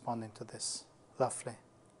like corresponding to this, roughly?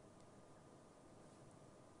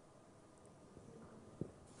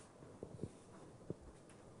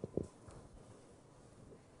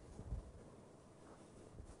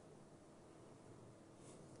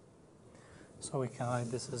 So we can write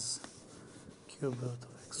this as cube root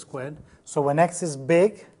of x squared. So when x is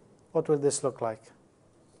big, what will this look like?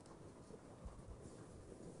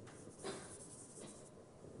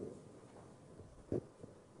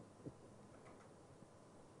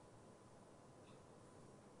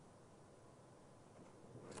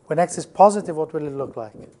 When x is positive, what will it look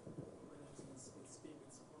like?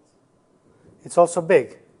 It's also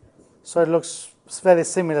big. So it looks very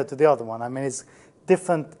similar to the other one. I mean, it's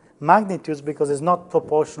different magnitudes because it's not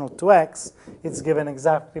proportional to x. It's given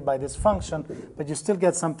exactly by this function, but you still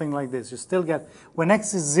get something like this. You still get, when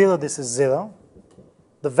x is 0, this is 0.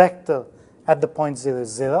 The vector at the point 0 is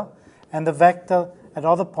 0. And the vector at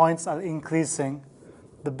other points are increasing.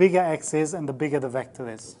 The bigger x is and the bigger the vector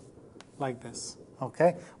is, like this.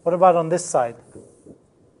 Okay? What about on this side?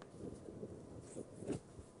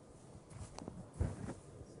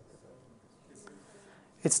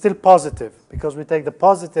 It's still positive because we take the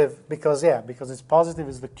positive because it's positive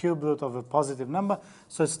is the cube root of a positive number.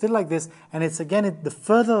 So it's still like this. And it's again, the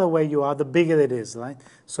further away you are, the bigger it is, right?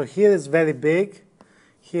 So here it's very big.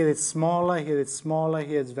 Here it's smaller. Here it's smaller.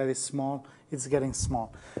 Here it's very small. It's getting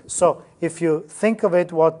small. So if you think of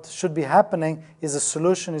it, what should be happening is the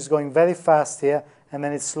solution is going very fast here, and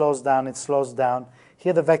then it slows down, it slows down.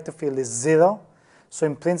 Here the vector field is 0. So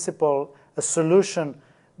in principle, a solution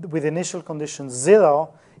with initial condition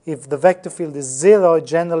 0, if the vector field is 0,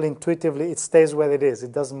 generally, intuitively, it stays where it is.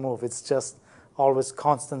 It doesn't move. It's just always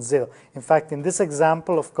constant 0. In fact, in this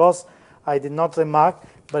example, of course, I did not remark,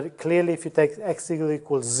 but clearly if you take x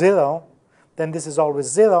equals 0, then this is always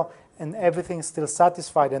 0, and everything is still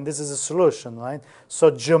satisfied, and this is a solution, right? So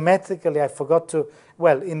geometrically, I forgot to,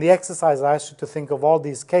 well, in the exercise, I asked you to think of all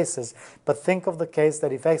these cases, but think of the case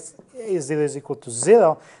that if x is 0 is equal to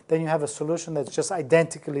 0, then you have a solution that's just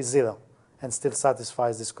identically 0 and still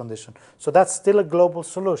satisfies this condition. So that's still a global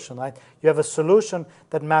solution, right? You have a solution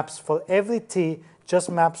that maps for every t, just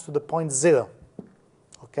maps to the point 0.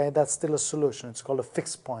 Okay, that's still a solution. It's called a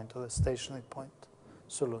fixed point or a stationary point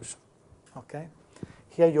solution. Okay?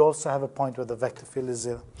 Here you also have a point where the vector field is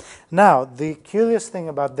 0. Now, the curious thing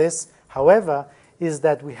about this, however, is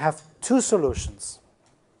that we have two solutions.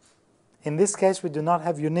 In this case, we do not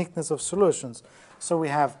have uniqueness of solutions. So we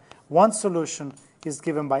have one solution is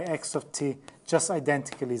given by x of t just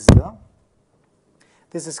identically 0.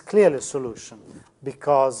 This is clearly a solution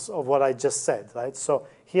because of what I just said, right? So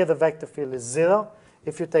here the vector field is 0.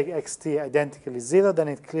 If you take xt identically 0, then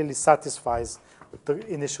it clearly satisfies the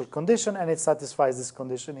initial condition, and it satisfies this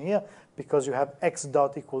condition here because you have x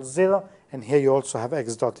dot equals 0, and here you also have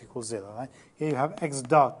x dot equals 0, right? Here you have x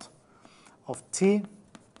dot of t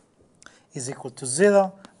is equal to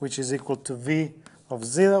 0, which is equal to v of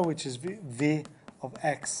 0, which is v of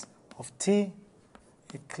x of t.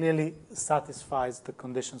 It clearly satisfies the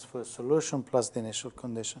conditions for the solution plus the initial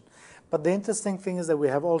condition. But the interesting thing is that we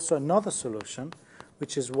have also another solution,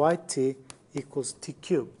 which is yt equals t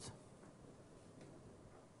cubed.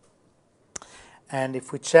 And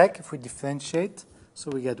if we check, if we differentiate,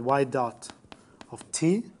 so we get y dot of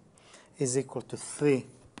t is equal to 3t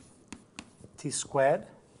squared.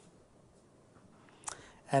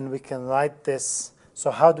 And we can write this.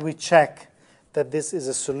 So how do we check that this is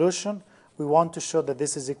a solution? We want to show that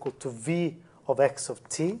this is equal to v of x of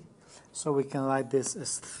t. So we can write this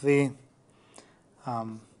as 3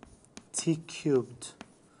 t cubed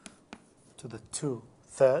to the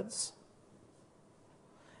 2/3.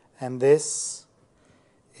 And this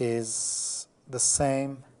is the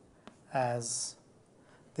same as,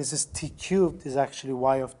 this is t cubed is actually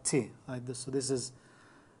y of t. Right? So this is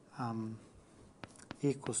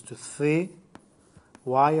equals to 3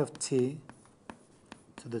 y of t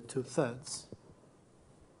to the 2/3.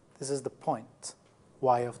 This is the point,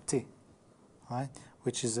 y of t, right?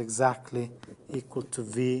 Which is exactly equal to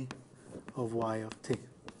v of y of t,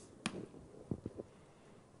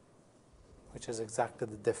 which is exactly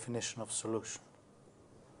the definition of solution.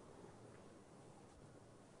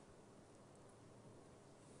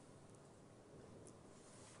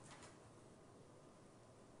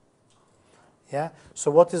 Yeah.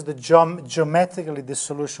 So what is the geometrically this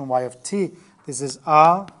solution y of t? This is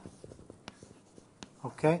R.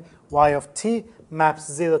 Okay. Y of t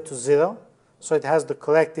maps 0 to 0, so it has the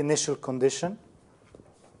correct initial condition.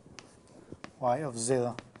 Y of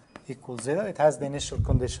 0 equals 0. It has the initial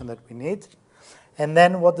condition that we need. And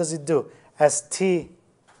then what does it do? As t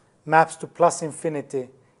maps to plus infinity,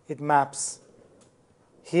 it maps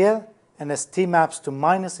here. And as t maps to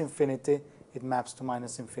minus infinity, it maps to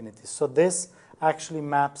minus infinity. So this actually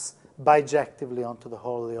maps bijectively onto the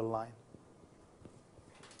whole real line.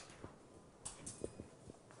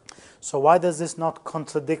 So why does this not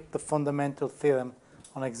contradict the fundamental theorem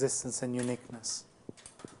on existence and uniqueness?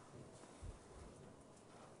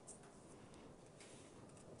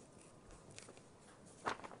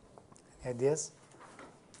 Ideas?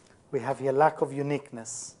 We have here lack of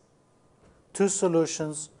uniqueness. Two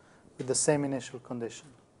solutions with the same initial condition.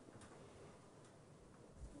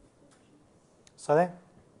 Sorry?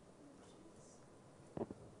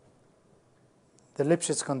 The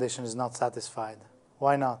Lipschitz condition is not satisfied.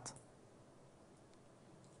 Why not?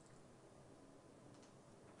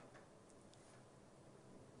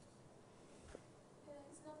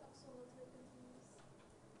 It's not absolutely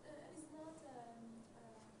continuous. It's not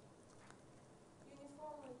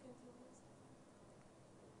uniformly continuous.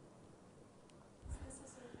 It's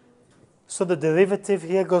necessary. So the derivative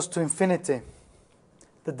here goes to infinity.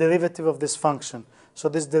 The derivative of this function. So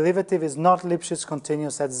this derivative is not Lipschitz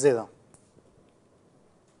continuous at 0.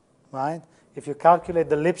 Right? If you calculate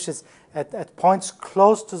the Lipschitz at points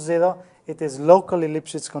close to 0, it is locally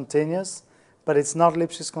Lipschitz continuous, but it's not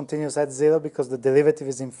Lipschitz continuous at 0 because the derivative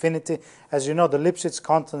is infinity. As you know, the Lipschitz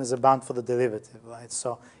constant is a bound for the derivative, right?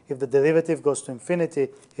 So if the derivative goes to infinity,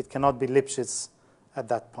 it cannot be Lipschitz at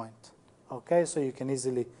that point. Okay, so you can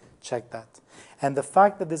easily check that. And the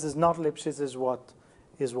fact that this is not Lipschitz is what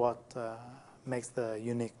makes the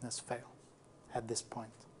uniqueness fail at this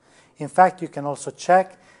point. In fact, you can also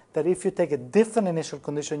check that if you take a different initial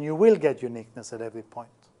condition, you will get uniqueness at every point.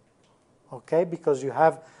 Okay, because you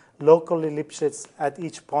have locally Lipschitz at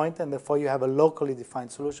each point, and therefore you have a locally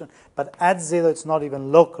defined solution. But at 0, it's not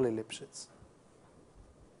even locally Lipschitz.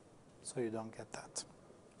 So you don't get that.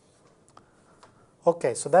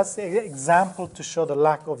 Okay, so that's the example to show the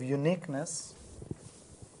lack of uniqueness.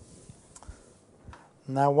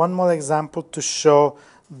 Now one more example to show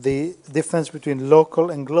the difference between local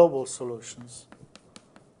and global solutions.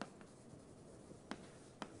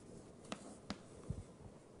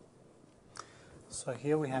 So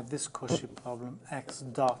here we have this Cauchy problem, x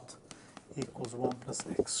dot equals 1 plus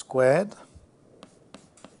x squared.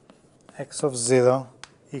 X of 0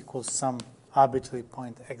 equals some arbitrary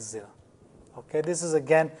point x0. Okay, this is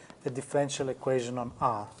again a differential equation on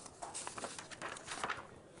R.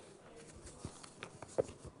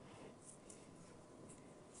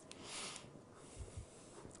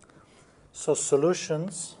 So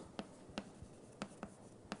solutions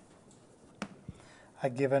are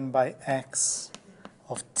given by x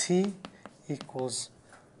of t equals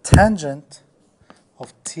tangent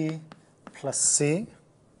of t plus c,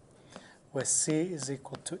 where c is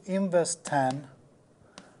equal to inverse tan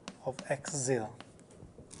of x0.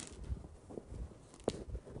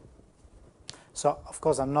 So, of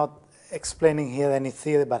course, I'm not explaining here any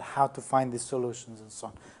theory about how to find these solutions and so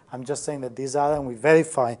on. I'm just saying that these are, and we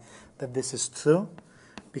verify that this is true,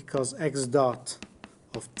 because x dot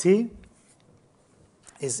of t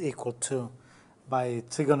is equal to, by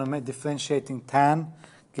trigonometry differentiating tan,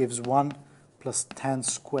 gives 1 plus tan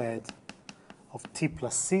squared of t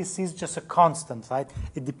plus c. C is just a constant, right?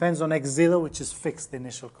 It depends on x0, which is fixed, the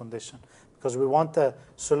initial condition, because we want a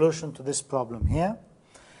solution to this problem here.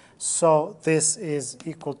 So this is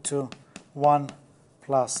equal to 1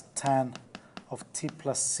 plus tan of t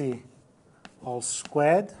plus c all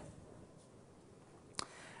squared.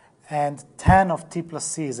 And tan of t plus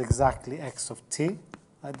c is exactly x of t.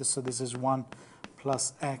 Right? So this is 1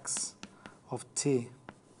 plus x of t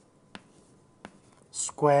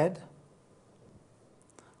squared,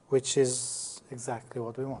 which is exactly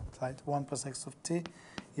what we want, right? 1 plus x of t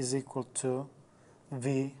is equal to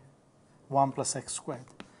v 1 plus x squared.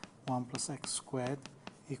 1 plus x squared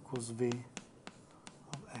equals v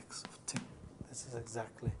of x of t. This is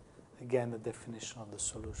exactly, again, the definition of the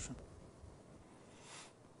solution.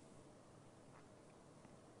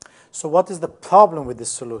 So what is the problem with this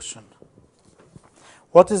solution?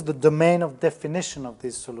 What is the domain of definition of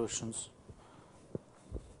these solutions?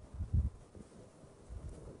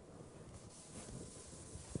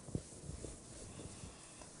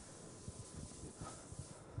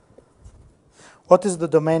 What is the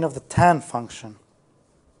domain of the tan function?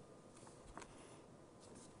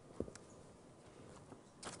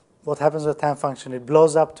 What happens with the tan function? It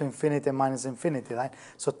blows up to infinity and minus infinity, right?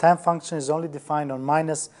 So tan function is only defined on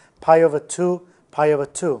minus pi over 2, pi over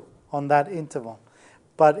 2 on that interval.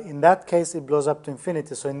 But in that case, it blows up to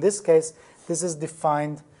infinity. So in this case, this is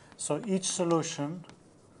defined. So each solution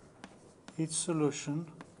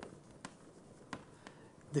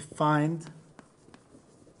defined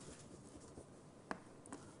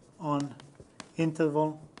on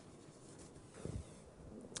interval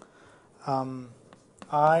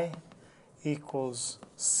I equals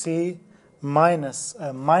C minus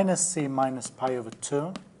C minus pi over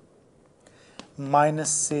 2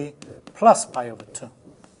 minus C plus pi over 2.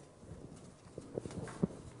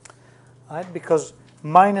 Right? Because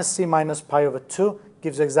minus C minus pi over 2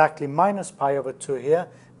 gives exactly minus pi over 2 here.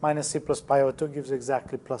 Minus C plus pi over 2 gives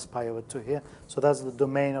exactly plus pi over 2 here. So that's the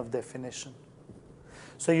domain of definition.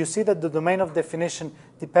 So you see that the domain of definition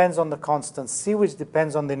depends on the constant C, which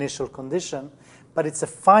depends on the initial condition, but it's a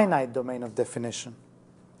finite domain of definition,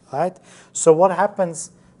 right? So what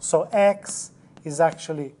happens, so X is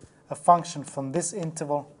actually a function from this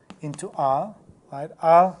interval into R, right?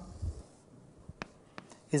 R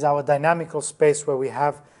is our dynamical space where we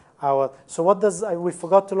have our, so what does, we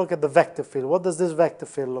forgot to look at the vector field. What does this vector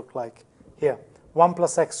field look like? Here, 1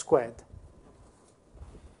 plus x squared.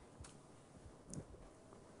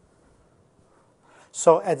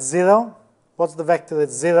 So at 0, what's the vector at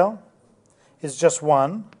 0? It's just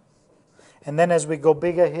 1. And then as we go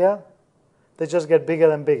bigger here, they just get bigger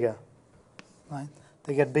and bigger. Right?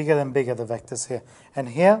 They get bigger and bigger, the vectors here. And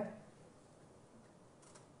here,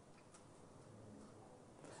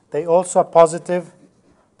 they also are positive.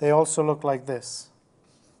 They also look like this.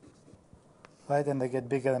 Right? And they get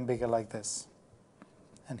bigger and bigger like this.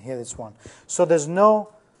 And here it's 1. So there's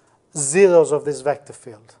no zeros of this vector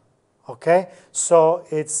field. Okay? So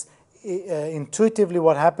it's intuitively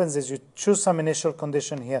what happens is you choose some initial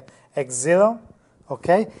condition here, x0.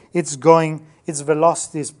 Okay? Its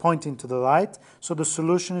velocity is pointing to the right. So the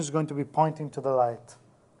solution is going to be pointing to the right,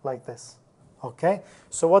 like this. Okay?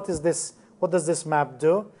 So what is this? What does this map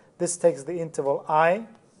do? This takes the interval I,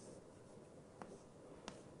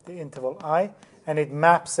 and it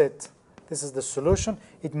maps it. This is the solution.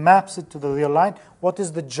 It maps it to the real line. What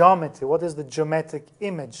is the geometry? What is the geometric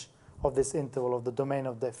image of this interval, of the domain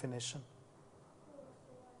of definition?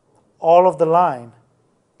 All of the line.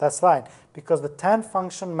 That's right. Because the tan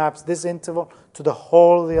function maps this interval to the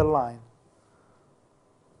whole real line.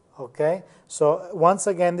 Okay? So once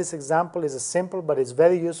again, this example is a simple, but it's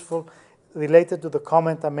very useful, related to the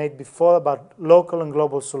comment I made before about local and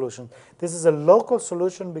global solution. This is a local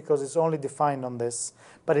solution because it's only defined on this,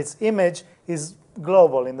 but its image is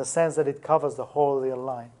global in the sense that it covers the whole real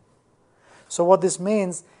line. So what this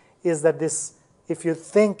means is that this, if you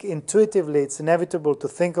think intuitively, it's inevitable to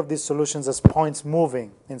think of these solutions as points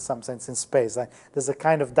moving in some sense in space. Like there's a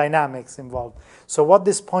kind of dynamics involved. So what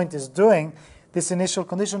this point is doing, this initial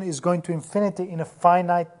condition is going to infinity in a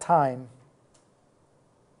finite time.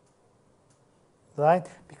 Right?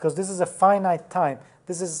 Because this is a finite time.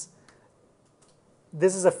 This is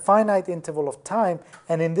a finite interval of time,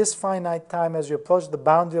 and in this finite time, as you approach the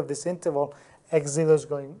boundary of this interval, x0 is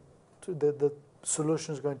going to, the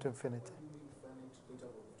solution is going to infinity.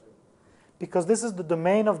 Because this is the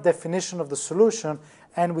domain of definition of the solution,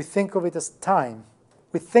 and we think of it as time.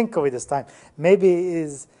 We think of it as time. Maybe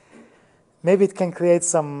it can create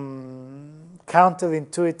some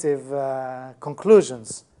counterintuitive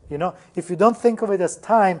conclusions. You know, if you don't think of it as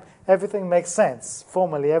time, everything makes sense.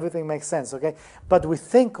 Formally, everything makes sense, okay? But we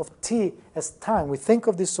think of t as time. We think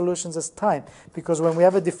of these solutions as time because when we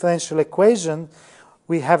have a differential equation,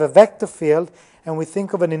 we have a vector field, and we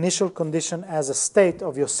think of an initial condition as a state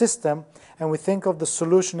of your system, and we think of the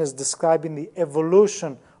solution as describing the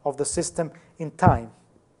evolution of the system in time,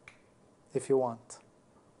 if you want,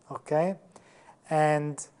 okay?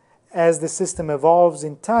 And as the system evolves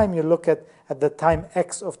in time, you look at the time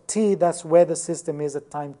x of t, that's where the system is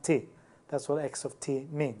at time t. That's what x of t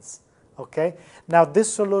means, okay? Now,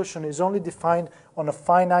 this solution is only defined on a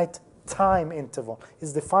finite time interval.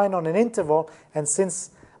 It's defined on an interval, and since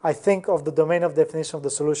I think of the domain of definition of the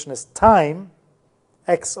solution as time,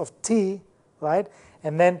 x of t, right?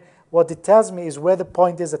 And then what it tells me is where the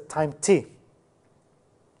point is at time t,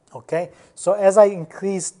 Okay, so as I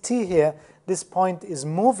increase t here, this point is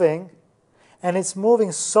moving, and it's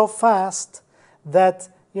moving so fast that,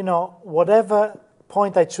 you know, whatever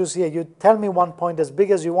point I choose here, you tell me one point as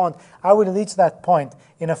big as you want, I will reach that point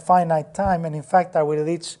in a finite time, and in fact I will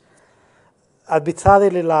reach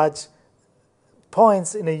arbitrarily large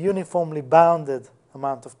points in a uniformly bounded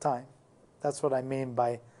amount of time. That's what I mean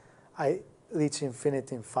by I reach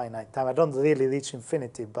infinity in finite time. I don't really reach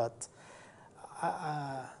infinity, but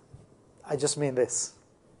I just mean this.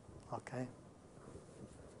 Okay.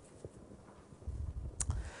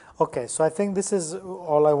 Okay, so I think this is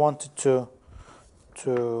all I wanted to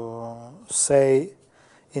say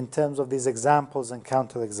in terms of these examples and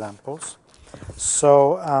counterexamples.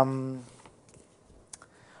 So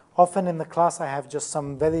often in the class I have just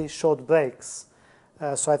some very short breaks.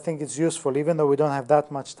 So I think it's useful, even though we don't have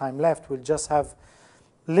that much time left, we'll just have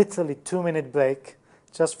literally 2-minute break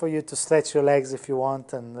just for you to stretch your legs if you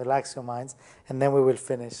want and relax your minds, and then we will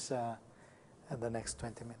finish at the next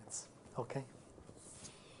 20 minutes. Okay?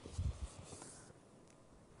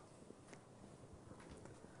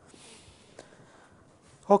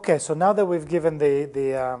 Okay, so now that we've given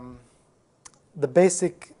the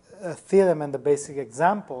basic theorem and the basic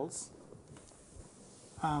examples,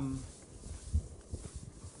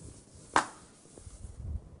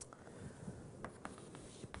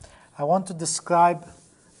 I want to describe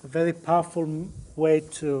a very powerful way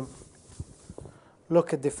to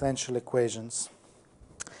look at differential equations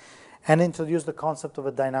and introduce the concept of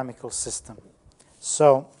a dynamical system.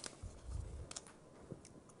 So,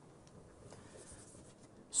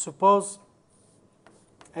 suppose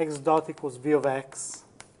x dot equals v of x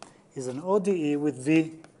is an ODE with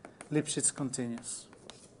v Lipschitz continuous,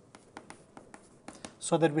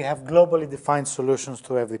 so that we have globally defined solutions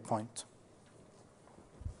to every point.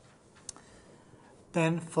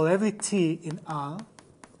 Then for every t in R,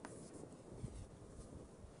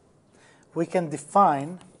 we can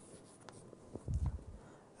define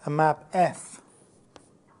a map F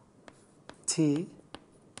T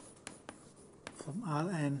from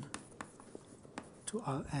Rn to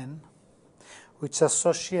Rn, which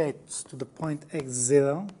associates to the point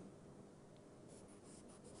x0,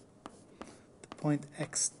 the point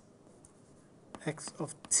x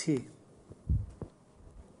of t,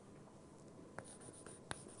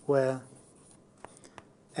 where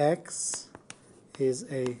x is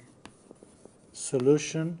a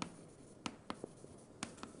solution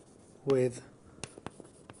with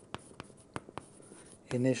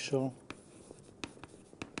initial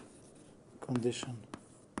condition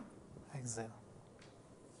x0.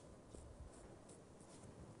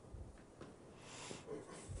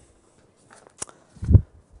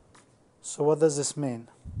 So what does this mean?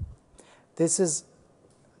 This is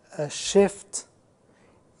a shift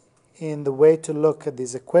in the way to look at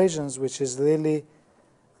these equations, which is really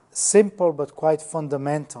simple but quite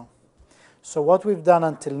fundamental. So what we've done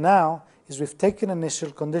until now is we've taken initial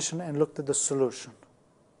condition and looked at the solution,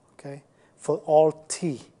 okay, for all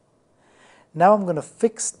t. Now I'm going to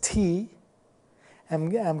fix t,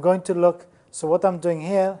 and I'm going to look, so what I'm doing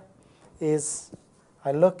here is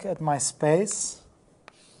I look at my space,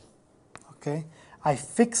 okay, I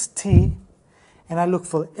fix t, and I look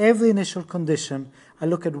for every initial condition. I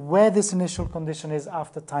look at where this initial condition is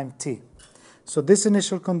after time t. So this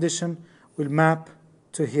initial condition will map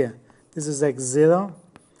to here. This is x0,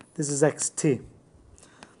 this is xt.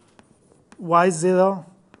 y0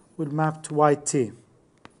 will map to yt.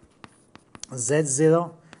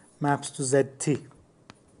 z0 maps to zt.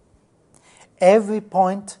 Every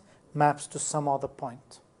point maps to some other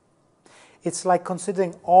point. It's like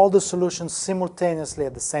considering all the solutions simultaneously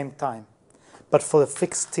at the same time, but for a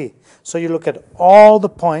fixed t. So you look at all the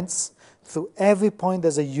points. Through every point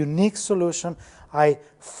there's a unique solution. I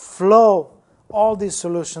flow all these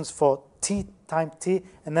solutions for t time t,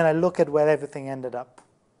 and then I look at where everything ended up.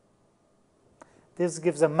 This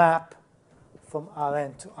gives a map from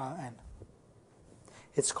Rn to Rn.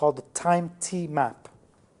 It's called the time t map.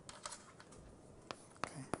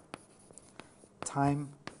 Okay.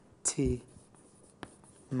 Time t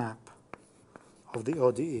map of the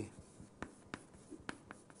ODE.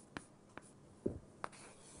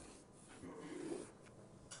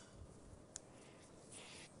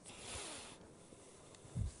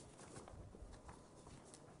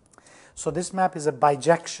 So this map is a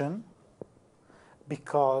bijection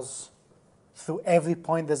because through every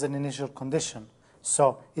point there's an initial condition.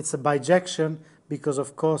 So it's a bijection because,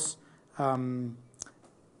 of course, from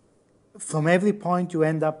every point you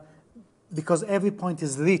end up, because every point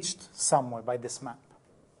is reached somewhere by this map.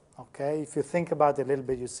 Okay, if you think about it a little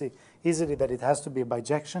bit, you see easily that it has to be a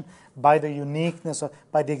bijection by the uniqueness,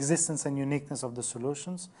 by the existence and uniqueness of the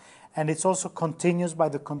solutions. And it's also continuous by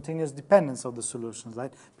the continuous dependence of the solutions,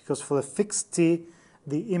 right? Because for a fixed t,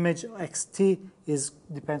 the image xt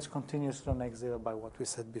depends continuously on x0 by what we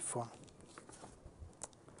said before.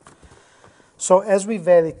 So as we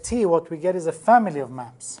vary t, what we get is a family of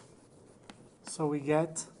maps. So we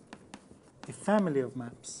get a family of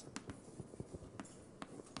maps.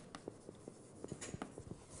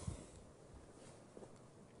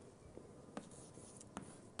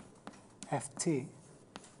 Ft,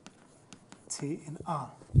 T in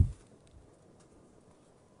R.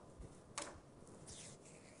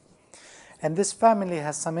 And this family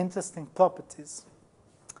has some interesting properties.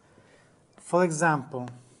 For example,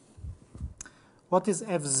 what is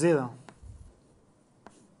F0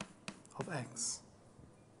 of X?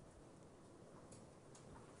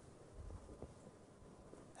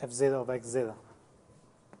 F0 of X0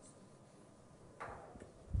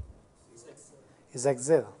 is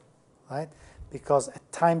X0, right? Because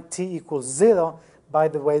at time t equals 0, by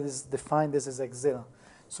the way this is defined, this is X0.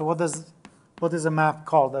 So what is a map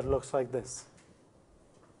called that looks like this?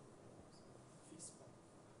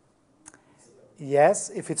 Yes,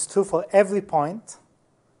 if it's true for every point,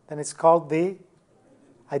 then it's called the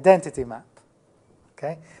identity map.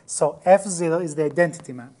 Okay? So F0 is the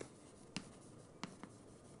identity map.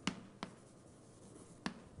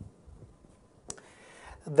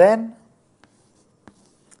 Then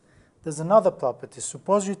there's another property.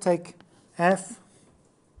 Suppose you take f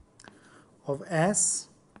of s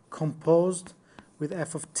composed with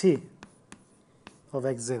f of t of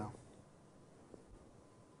x0.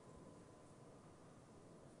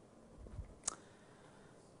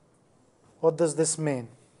 What does this mean?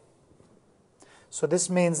 So this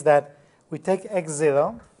means that we take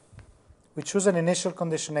x0, we choose an initial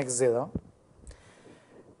condition x0,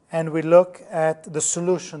 and we look at the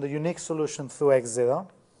solution, the unique solution through x0,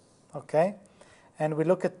 okay? And we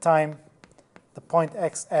look at time, the point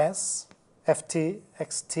xs, ft,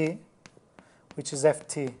 xt, which is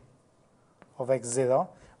ft of x0,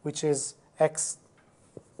 which is x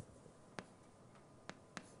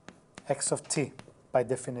of t by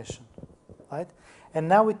definition, right? And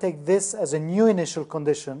now we take this as a new initial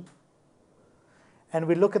condition, and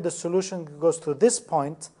we look at the solution that goes to this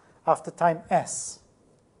point after time s.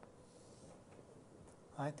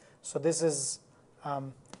 Right? So this is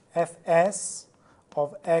fs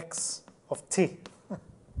of x of t.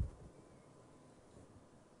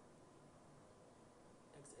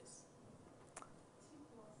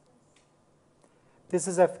 This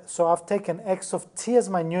is so I've taken x of t as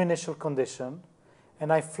my new initial condition,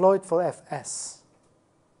 and I flow it for fs.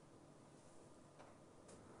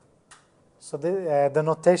 So the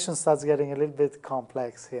notation starts getting a little bit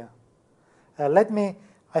complex here.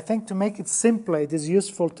 I think to make it simpler, it is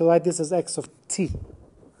useful to write this as x of t.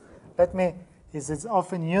 It's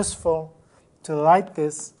often useful to write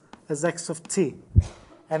this as x of t.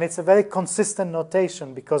 And it's a very consistent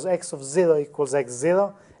notation because x of 0 equals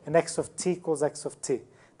x0 and x of t equals x of t.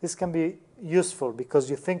 This can be useful because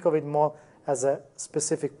you think of it more as a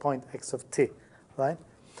specific point x of t, right?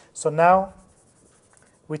 So now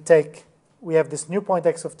we have this new point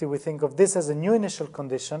x of t. We think of this as a new initial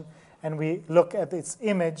condition, and we look at its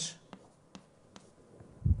image.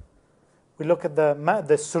 We look at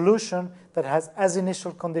the solution that has as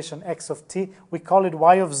initial condition x of t. We call it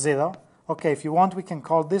y of 0. Okay, if you want, we can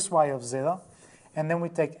call this y of 0. And then we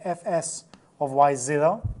take fs of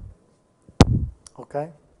y0. Okay?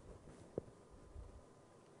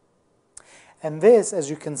 And this, as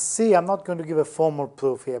you can see, I'm not going to give a formal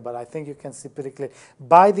proof here, but I think you can see pretty clearly.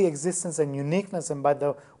 By the existence and uniqueness and by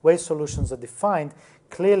the way solutions are defined,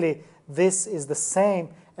 clearly this is the same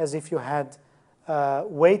as if you had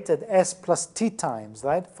weighted s plus t times,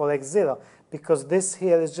 right, for x0, because this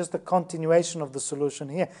here is just a continuation of the solution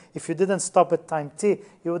here. If you didn't stop at time t,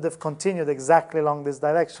 you would have continued exactly along this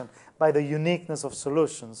direction. By the uniqueness of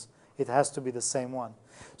solutions, it has to be the same one.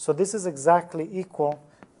 So this is exactly equal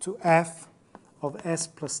to f of s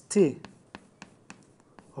plus t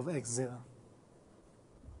of x0.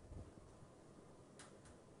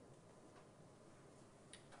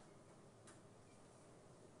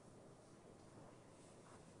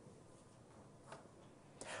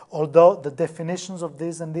 Although the definitions of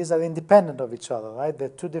these and these are independent of each other, right? They're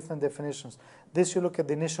two different definitions. This you look at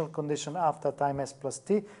the initial condition after time s plus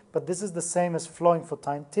t, but this is the same as flowing for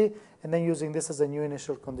time t, and then using this as a new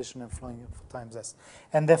initial condition and flowing for times s.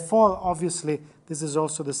 And therefore, obviously, this is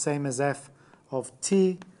also the same as f of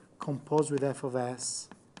t composed with f of s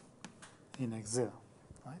in x0,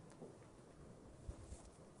 right?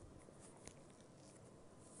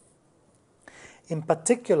 In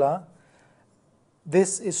particular,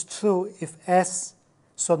 this is true if S,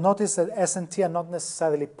 so notice that S and T are not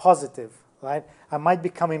necessarily positive, right? I might be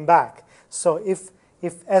coming back. So if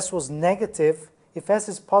S was negative, if S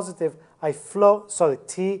is positive, if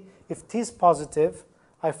T is positive,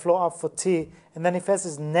 I flow up for T, and then if S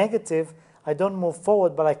is negative, I don't move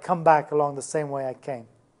forward, but I come back along the same way I came.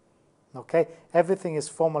 Okay? Everything is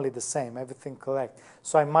formally the same, everything correct.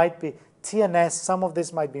 So I might be T and S, some of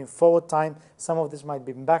this might be in forward time, some of this might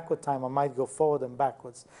be in backward time, I might go forward and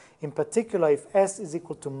backwards. In particular, if S is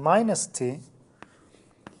equal to minus T,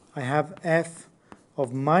 I have F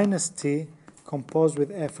of minus T composed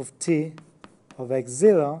with F of T of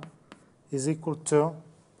x0 is equal to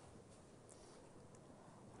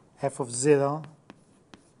F of 0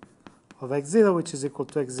 of x0, which is equal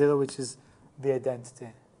to x0, which is the identity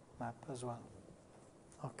map as well.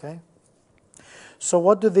 Okay? So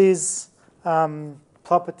what do these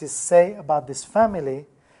properties say about this family?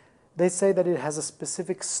 They say that it has a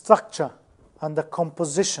specific structure under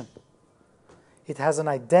composition. It has an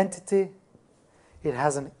identity. It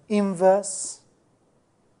has an inverse.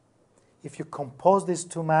 If you compose these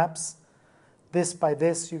two maps, this by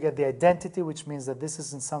this, you get the identity, which means that this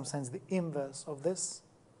is in some sense the inverse of this.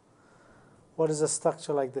 What is a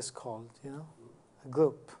structure like this called? You know, a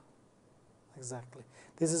group. Exactly.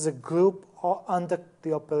 This is a group under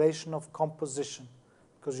the operation of composition,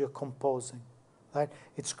 because you're composing, right?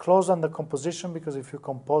 It's closed under composition because if you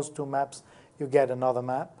compose two maps, you get another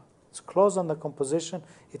map. It's closed under composition.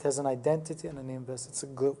 It has an identity and an inverse. It's a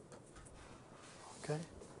group. Okay.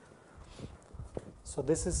 So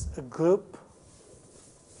this is a group.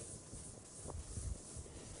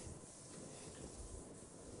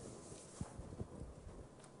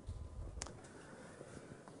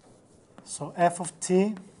 So f of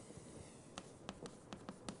t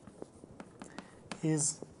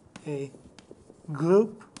is a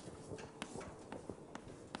group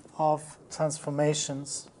of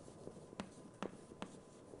transformations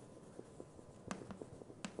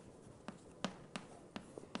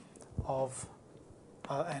of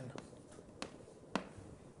Rn.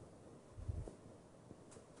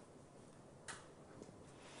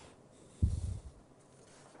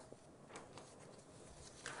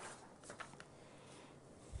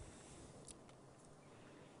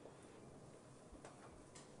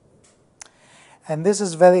 And this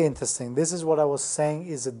is very interesting. This is what I was saying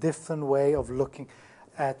is a different way of looking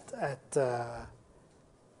at a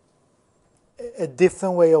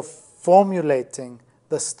different way of formulating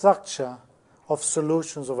the structure of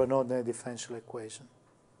solutions of an ordinary differential equation.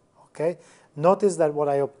 Okay? Notice that what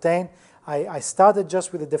I obtained, I started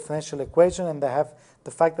just with the differential equation, and I have the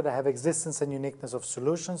fact that I have existence and uniqueness of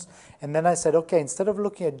solutions. And then I said, okay, instead of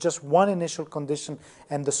looking at just one initial condition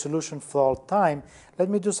and the solution for all time, let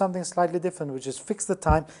me do something slightly different, which is fix the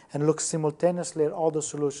time and look simultaneously at all the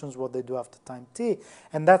solutions, what they do after time t.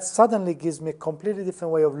 And that suddenly gives me a completely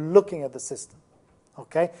different way of looking at the system.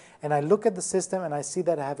 Okay? And I look at the system and I see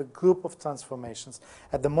that I have a group of transformations.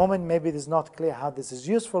 At the moment, maybe it is not clear how this is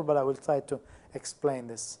useful, but I will try to explain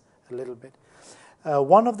this a little bit.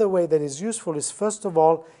 One of the ways that is useful is, first of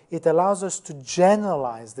all, it allows us to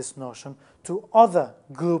generalize this notion to other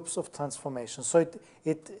groups of transformations. So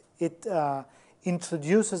it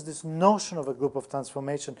introduces this notion of a group of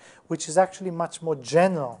transformation, which is actually much more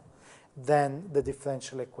general than the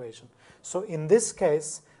differential equation. So in this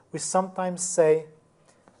case, we sometimes say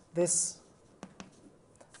this.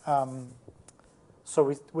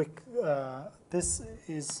 This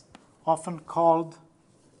is often called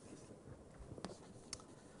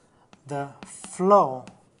the flow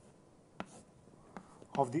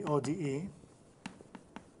of the ODE.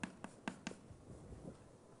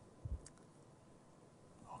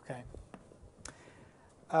 Okay.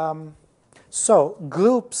 So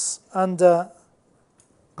groups under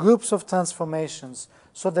groups of transformations.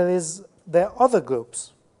 So there are other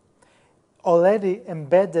groups already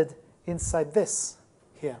embedded inside this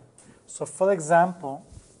here. So for example,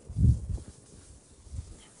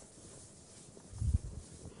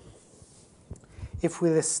 if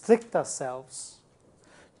we restrict ourselves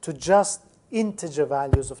to just integer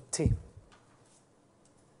values of t,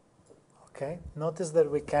 okay, notice that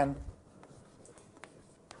we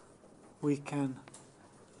can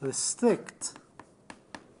restrict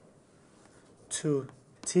to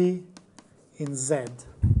t in z,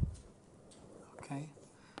 okay,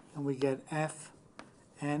 and we get f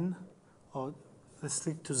n, or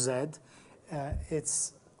restrict to z.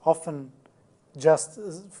 It's often just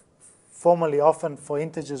formally, often for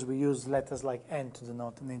integers we use letters like n to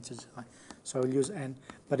denote an integer. So I will use n,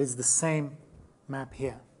 but it's the same map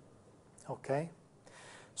here. Okay?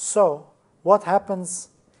 So what happens?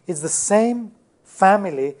 It's the same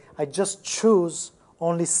family. I just choose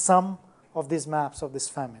only some of these maps of this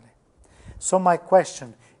family. So my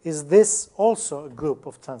question, is this also a group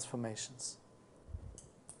of transformations?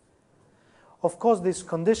 Of course, these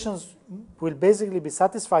conditions will basically be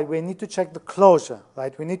satisfied. We need to check the closure,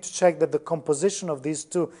 right? We need to check that the composition of these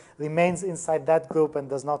two remains inside that group and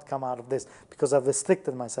does not come out of this, because I've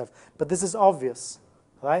restricted myself. But this is obvious,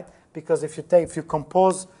 right? Because if you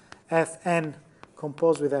compose Fn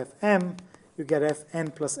composed with Fm, you get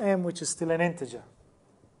Fn plus m, which is still an integer.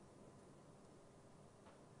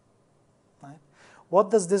 Right?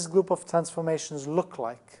 What does this group of transformations look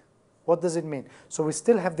like? What does it mean? So we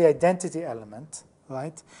still have the identity element,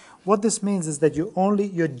 right? What this means is that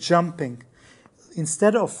you're jumping.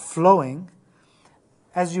 Instead of flowing,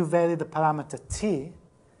 as you vary the parameter t,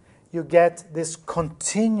 you get this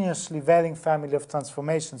continuously varying family of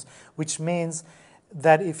transformations, which means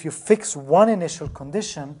that if you fix one initial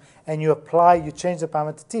condition and you change the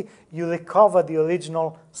parameter t, you recover the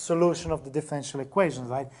original solution of the differential equation,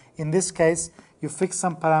 right? In this case, you fix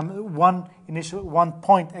some parameter, one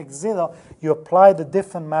point x0, you apply the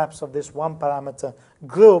different maps of this one parameter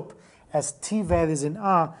group. As t varies in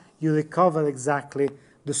R, you recover exactly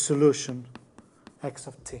the solution x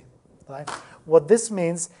of t, right? What this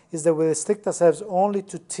means is that we restrict ourselves only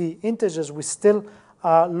to t integers. We still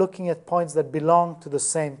are looking at points that belong to the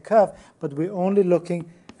same curve, but we're only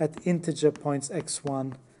looking at integer points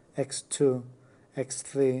x1, x2,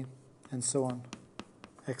 x3, and so on,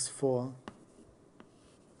 x4,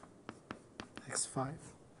 x5.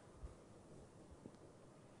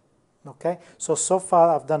 Okay, so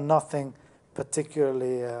far I've done nothing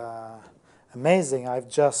particularly amazing. I've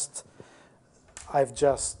just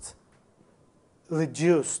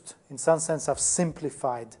reduced, in some sense I've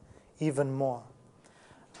simplified even more.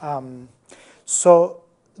 So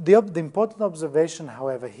the important observation,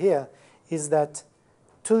 however, here is that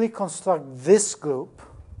to reconstruct this group,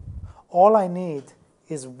 all I need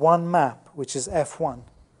is one map, which is F1.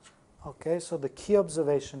 Okay, so the key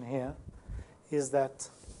observation here is that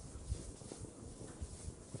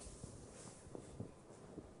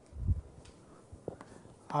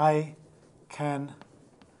I can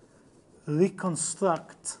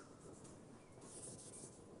reconstruct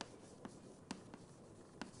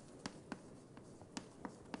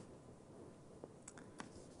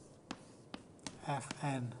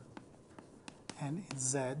Fn and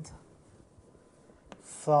Z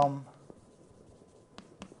from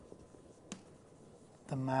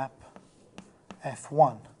the map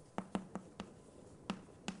F1.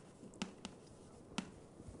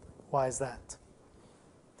 Why is that?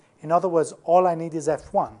 In other words, all I need is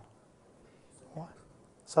F1. What?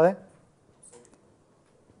 Sorry?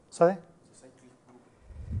 Sorry?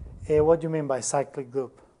 What do you mean by cyclic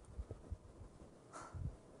group?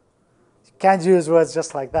 You can't use words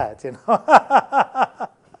just like that, you know.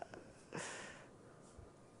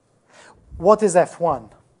 What is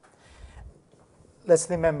F1? Let's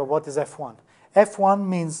remember what is F1. F1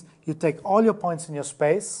 means you take all your points in your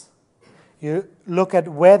space, you look at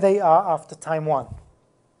where they are after time 1,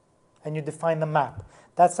 and you define the map.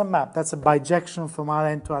 That's a map. That's a bijection from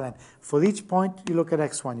Rn to Rn. For each point, you look at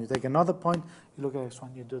x1. You take another point, you look at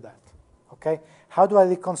x1, you do that. Okay? How do I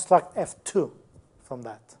reconstruct F2 from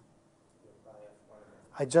that?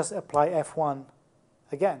 I just apply F1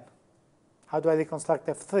 again. How do I reconstruct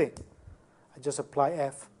F3? I just apply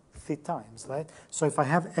F 3 times, right? So if I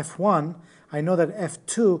have F1, I know that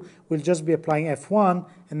F2 will just be applying F1,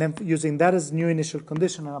 and then using that as new initial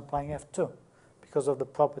condition, I'm applying F2 because of the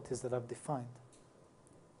properties that I've defined.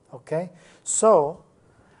 Okay? So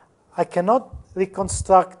I cannot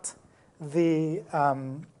reconstruct the,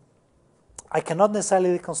 I cannot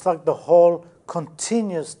necessarily reconstruct the whole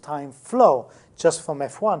continuous time flow just from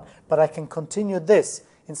F1, but I can continue this.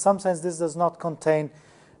 In some sense, this does not contain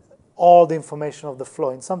all the information of the flow.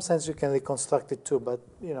 In some sense, you can reconstruct it too, but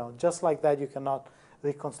you know, just like that, you cannot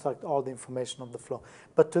reconstruct all the information of the flow.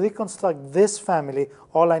 But to reconstruct this family,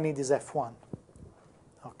 all I need is F1.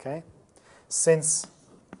 Okay? Since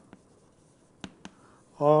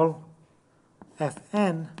all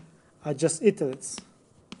Fn are just iterates,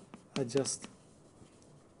 are just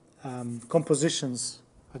compositions,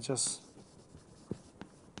 are just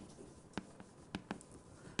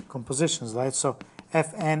compositions, right? So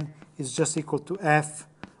Fn is just equal to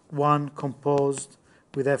F1 composed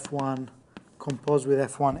with F1 composed with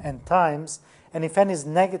F1 n times. And if n is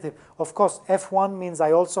negative, of course, F1 means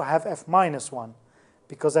I also have F minus 1,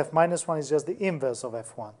 because F minus 1 is just the inverse of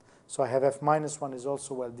F1. So I have F minus 1 is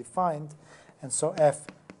also well defined. And so F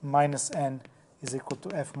minus n is equal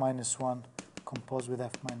to F minus 1 compose with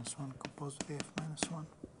f minus 1, compose with f minus 1.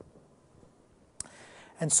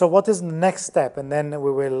 And so what is the next step? And then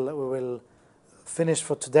we will finish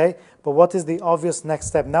for today. But what is the obvious next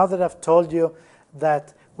step? Now that I've told you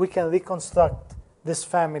that we can reconstruct this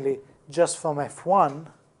family just from f1,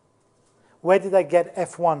 where did I get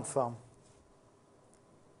f1 from?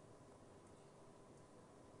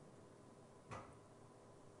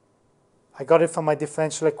 I got it from my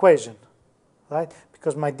differential equation, right?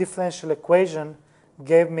 Because my differential equation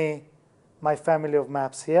gave me my family of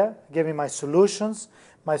maps here, gave me my solutions.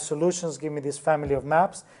 My solutions give me this family of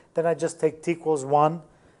maps. Then I just take t equals 1,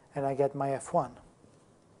 and I get my f1.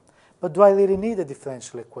 But do I really need a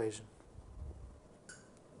differential equation?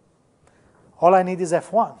 All I need is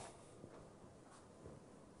f1.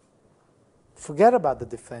 Forget about the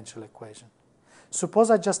differential equation. Suppose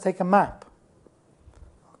I just take a map.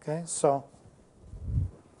 Okay, so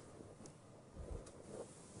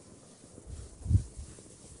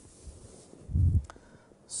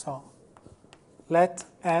let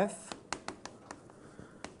f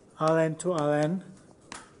Rn to Rn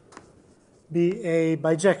be a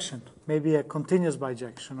bijection, maybe a continuous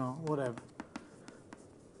bijection or whatever.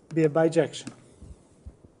 Be a bijection.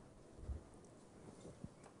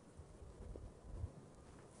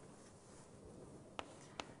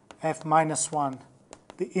 F minus 1,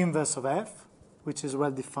 the inverse of f, which is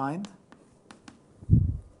well defined.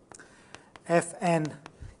 Fn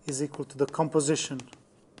is equal to the composition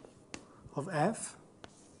of f,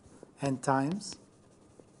 n times.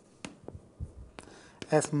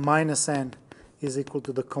 F minus n is equal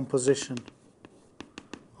to the composition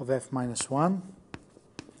of f minus 1,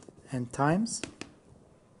 n times.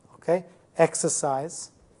 Okay,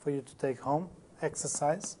 exercise for you to take home,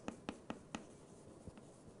 exercise.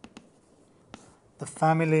 The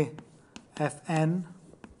family Fn,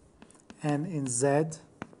 n in Z,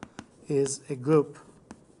 is a group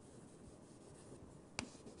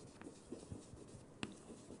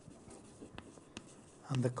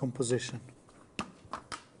under composition.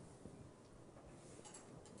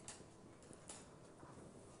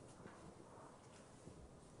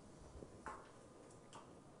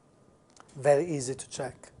 Very easy to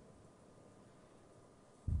check.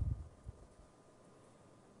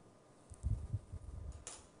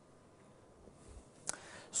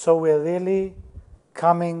 So we're really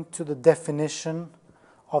coming to the definition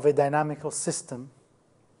of a dynamical system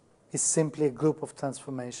is simply a group of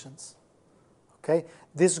transformations. Okay?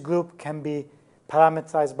 This group can be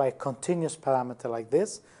parameterized by a continuous parameter like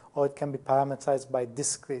this, or it can be parameterized by a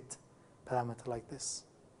discrete parameter like this.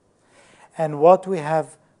 And what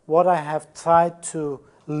I have tried to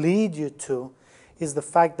lead you to is the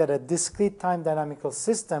fact that a discrete time dynamical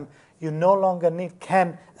system you no longer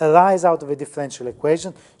can arise out of a differential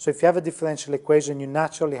equation. So if you have a differential equation, you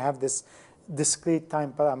naturally have this discrete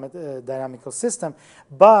time dynamical system.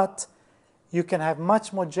 But you can have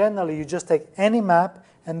much more generally, you just take any map,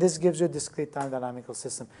 and this gives you a discrete time dynamical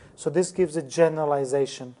system. So this gives a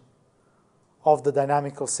generalization of the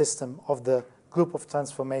dynamical system, of the group of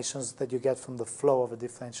transformations that you get from the flow of a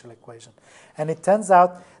differential equation. And it turns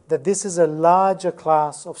out that this is a larger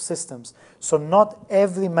class of systems. So not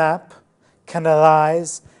every map can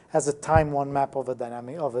arise as a time one map of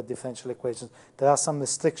a differential equation. There are some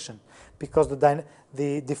restrictions because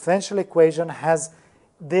the differential equation has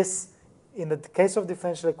this. In the case of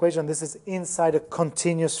differential equation, this is inside a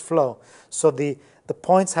continuous flow. So the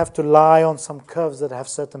points have to lie on some curves that have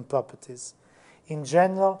certain properties. In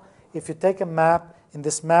general, if you take a map, in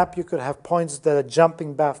this map you could have points that are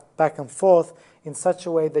jumping back and forth in such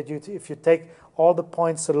a way that if you take all the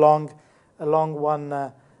points along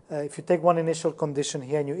one, if you take one initial condition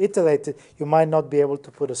here and you iterate it, you might not be able to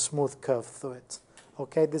put a smooth curve through it.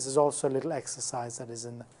 Okay, this is also a little exercise that is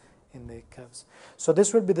in the curves. So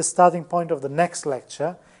this will be the starting point of the next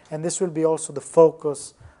lecture, and this will be also the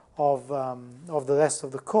focus of the rest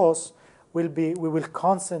of the course. We will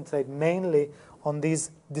concentrate mainly on these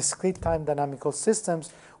discrete time dynamical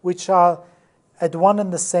systems, which are at one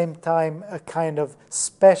and the same time a kind of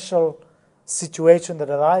special situation that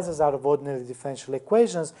arises out of ordinary differential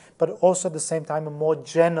equations, but also at the same time a more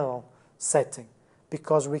general setting.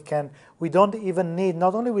 Because we don't even need,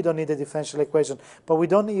 not only we don't need a differential equation, but we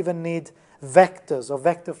don't even need vectors or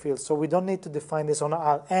vector fields. So we don't need to define this on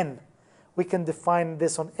Rn. We can define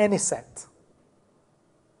this on any set.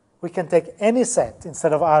 We can take any set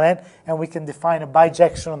instead of Rn, and we can define a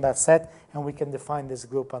bijection on that set, and we can define this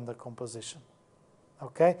group under composition.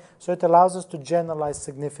 Okay? So it allows us to generalize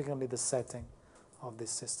significantly the setting of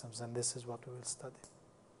these systems, and this is what we will study.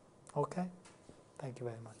 Okay? Thank you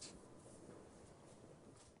very much.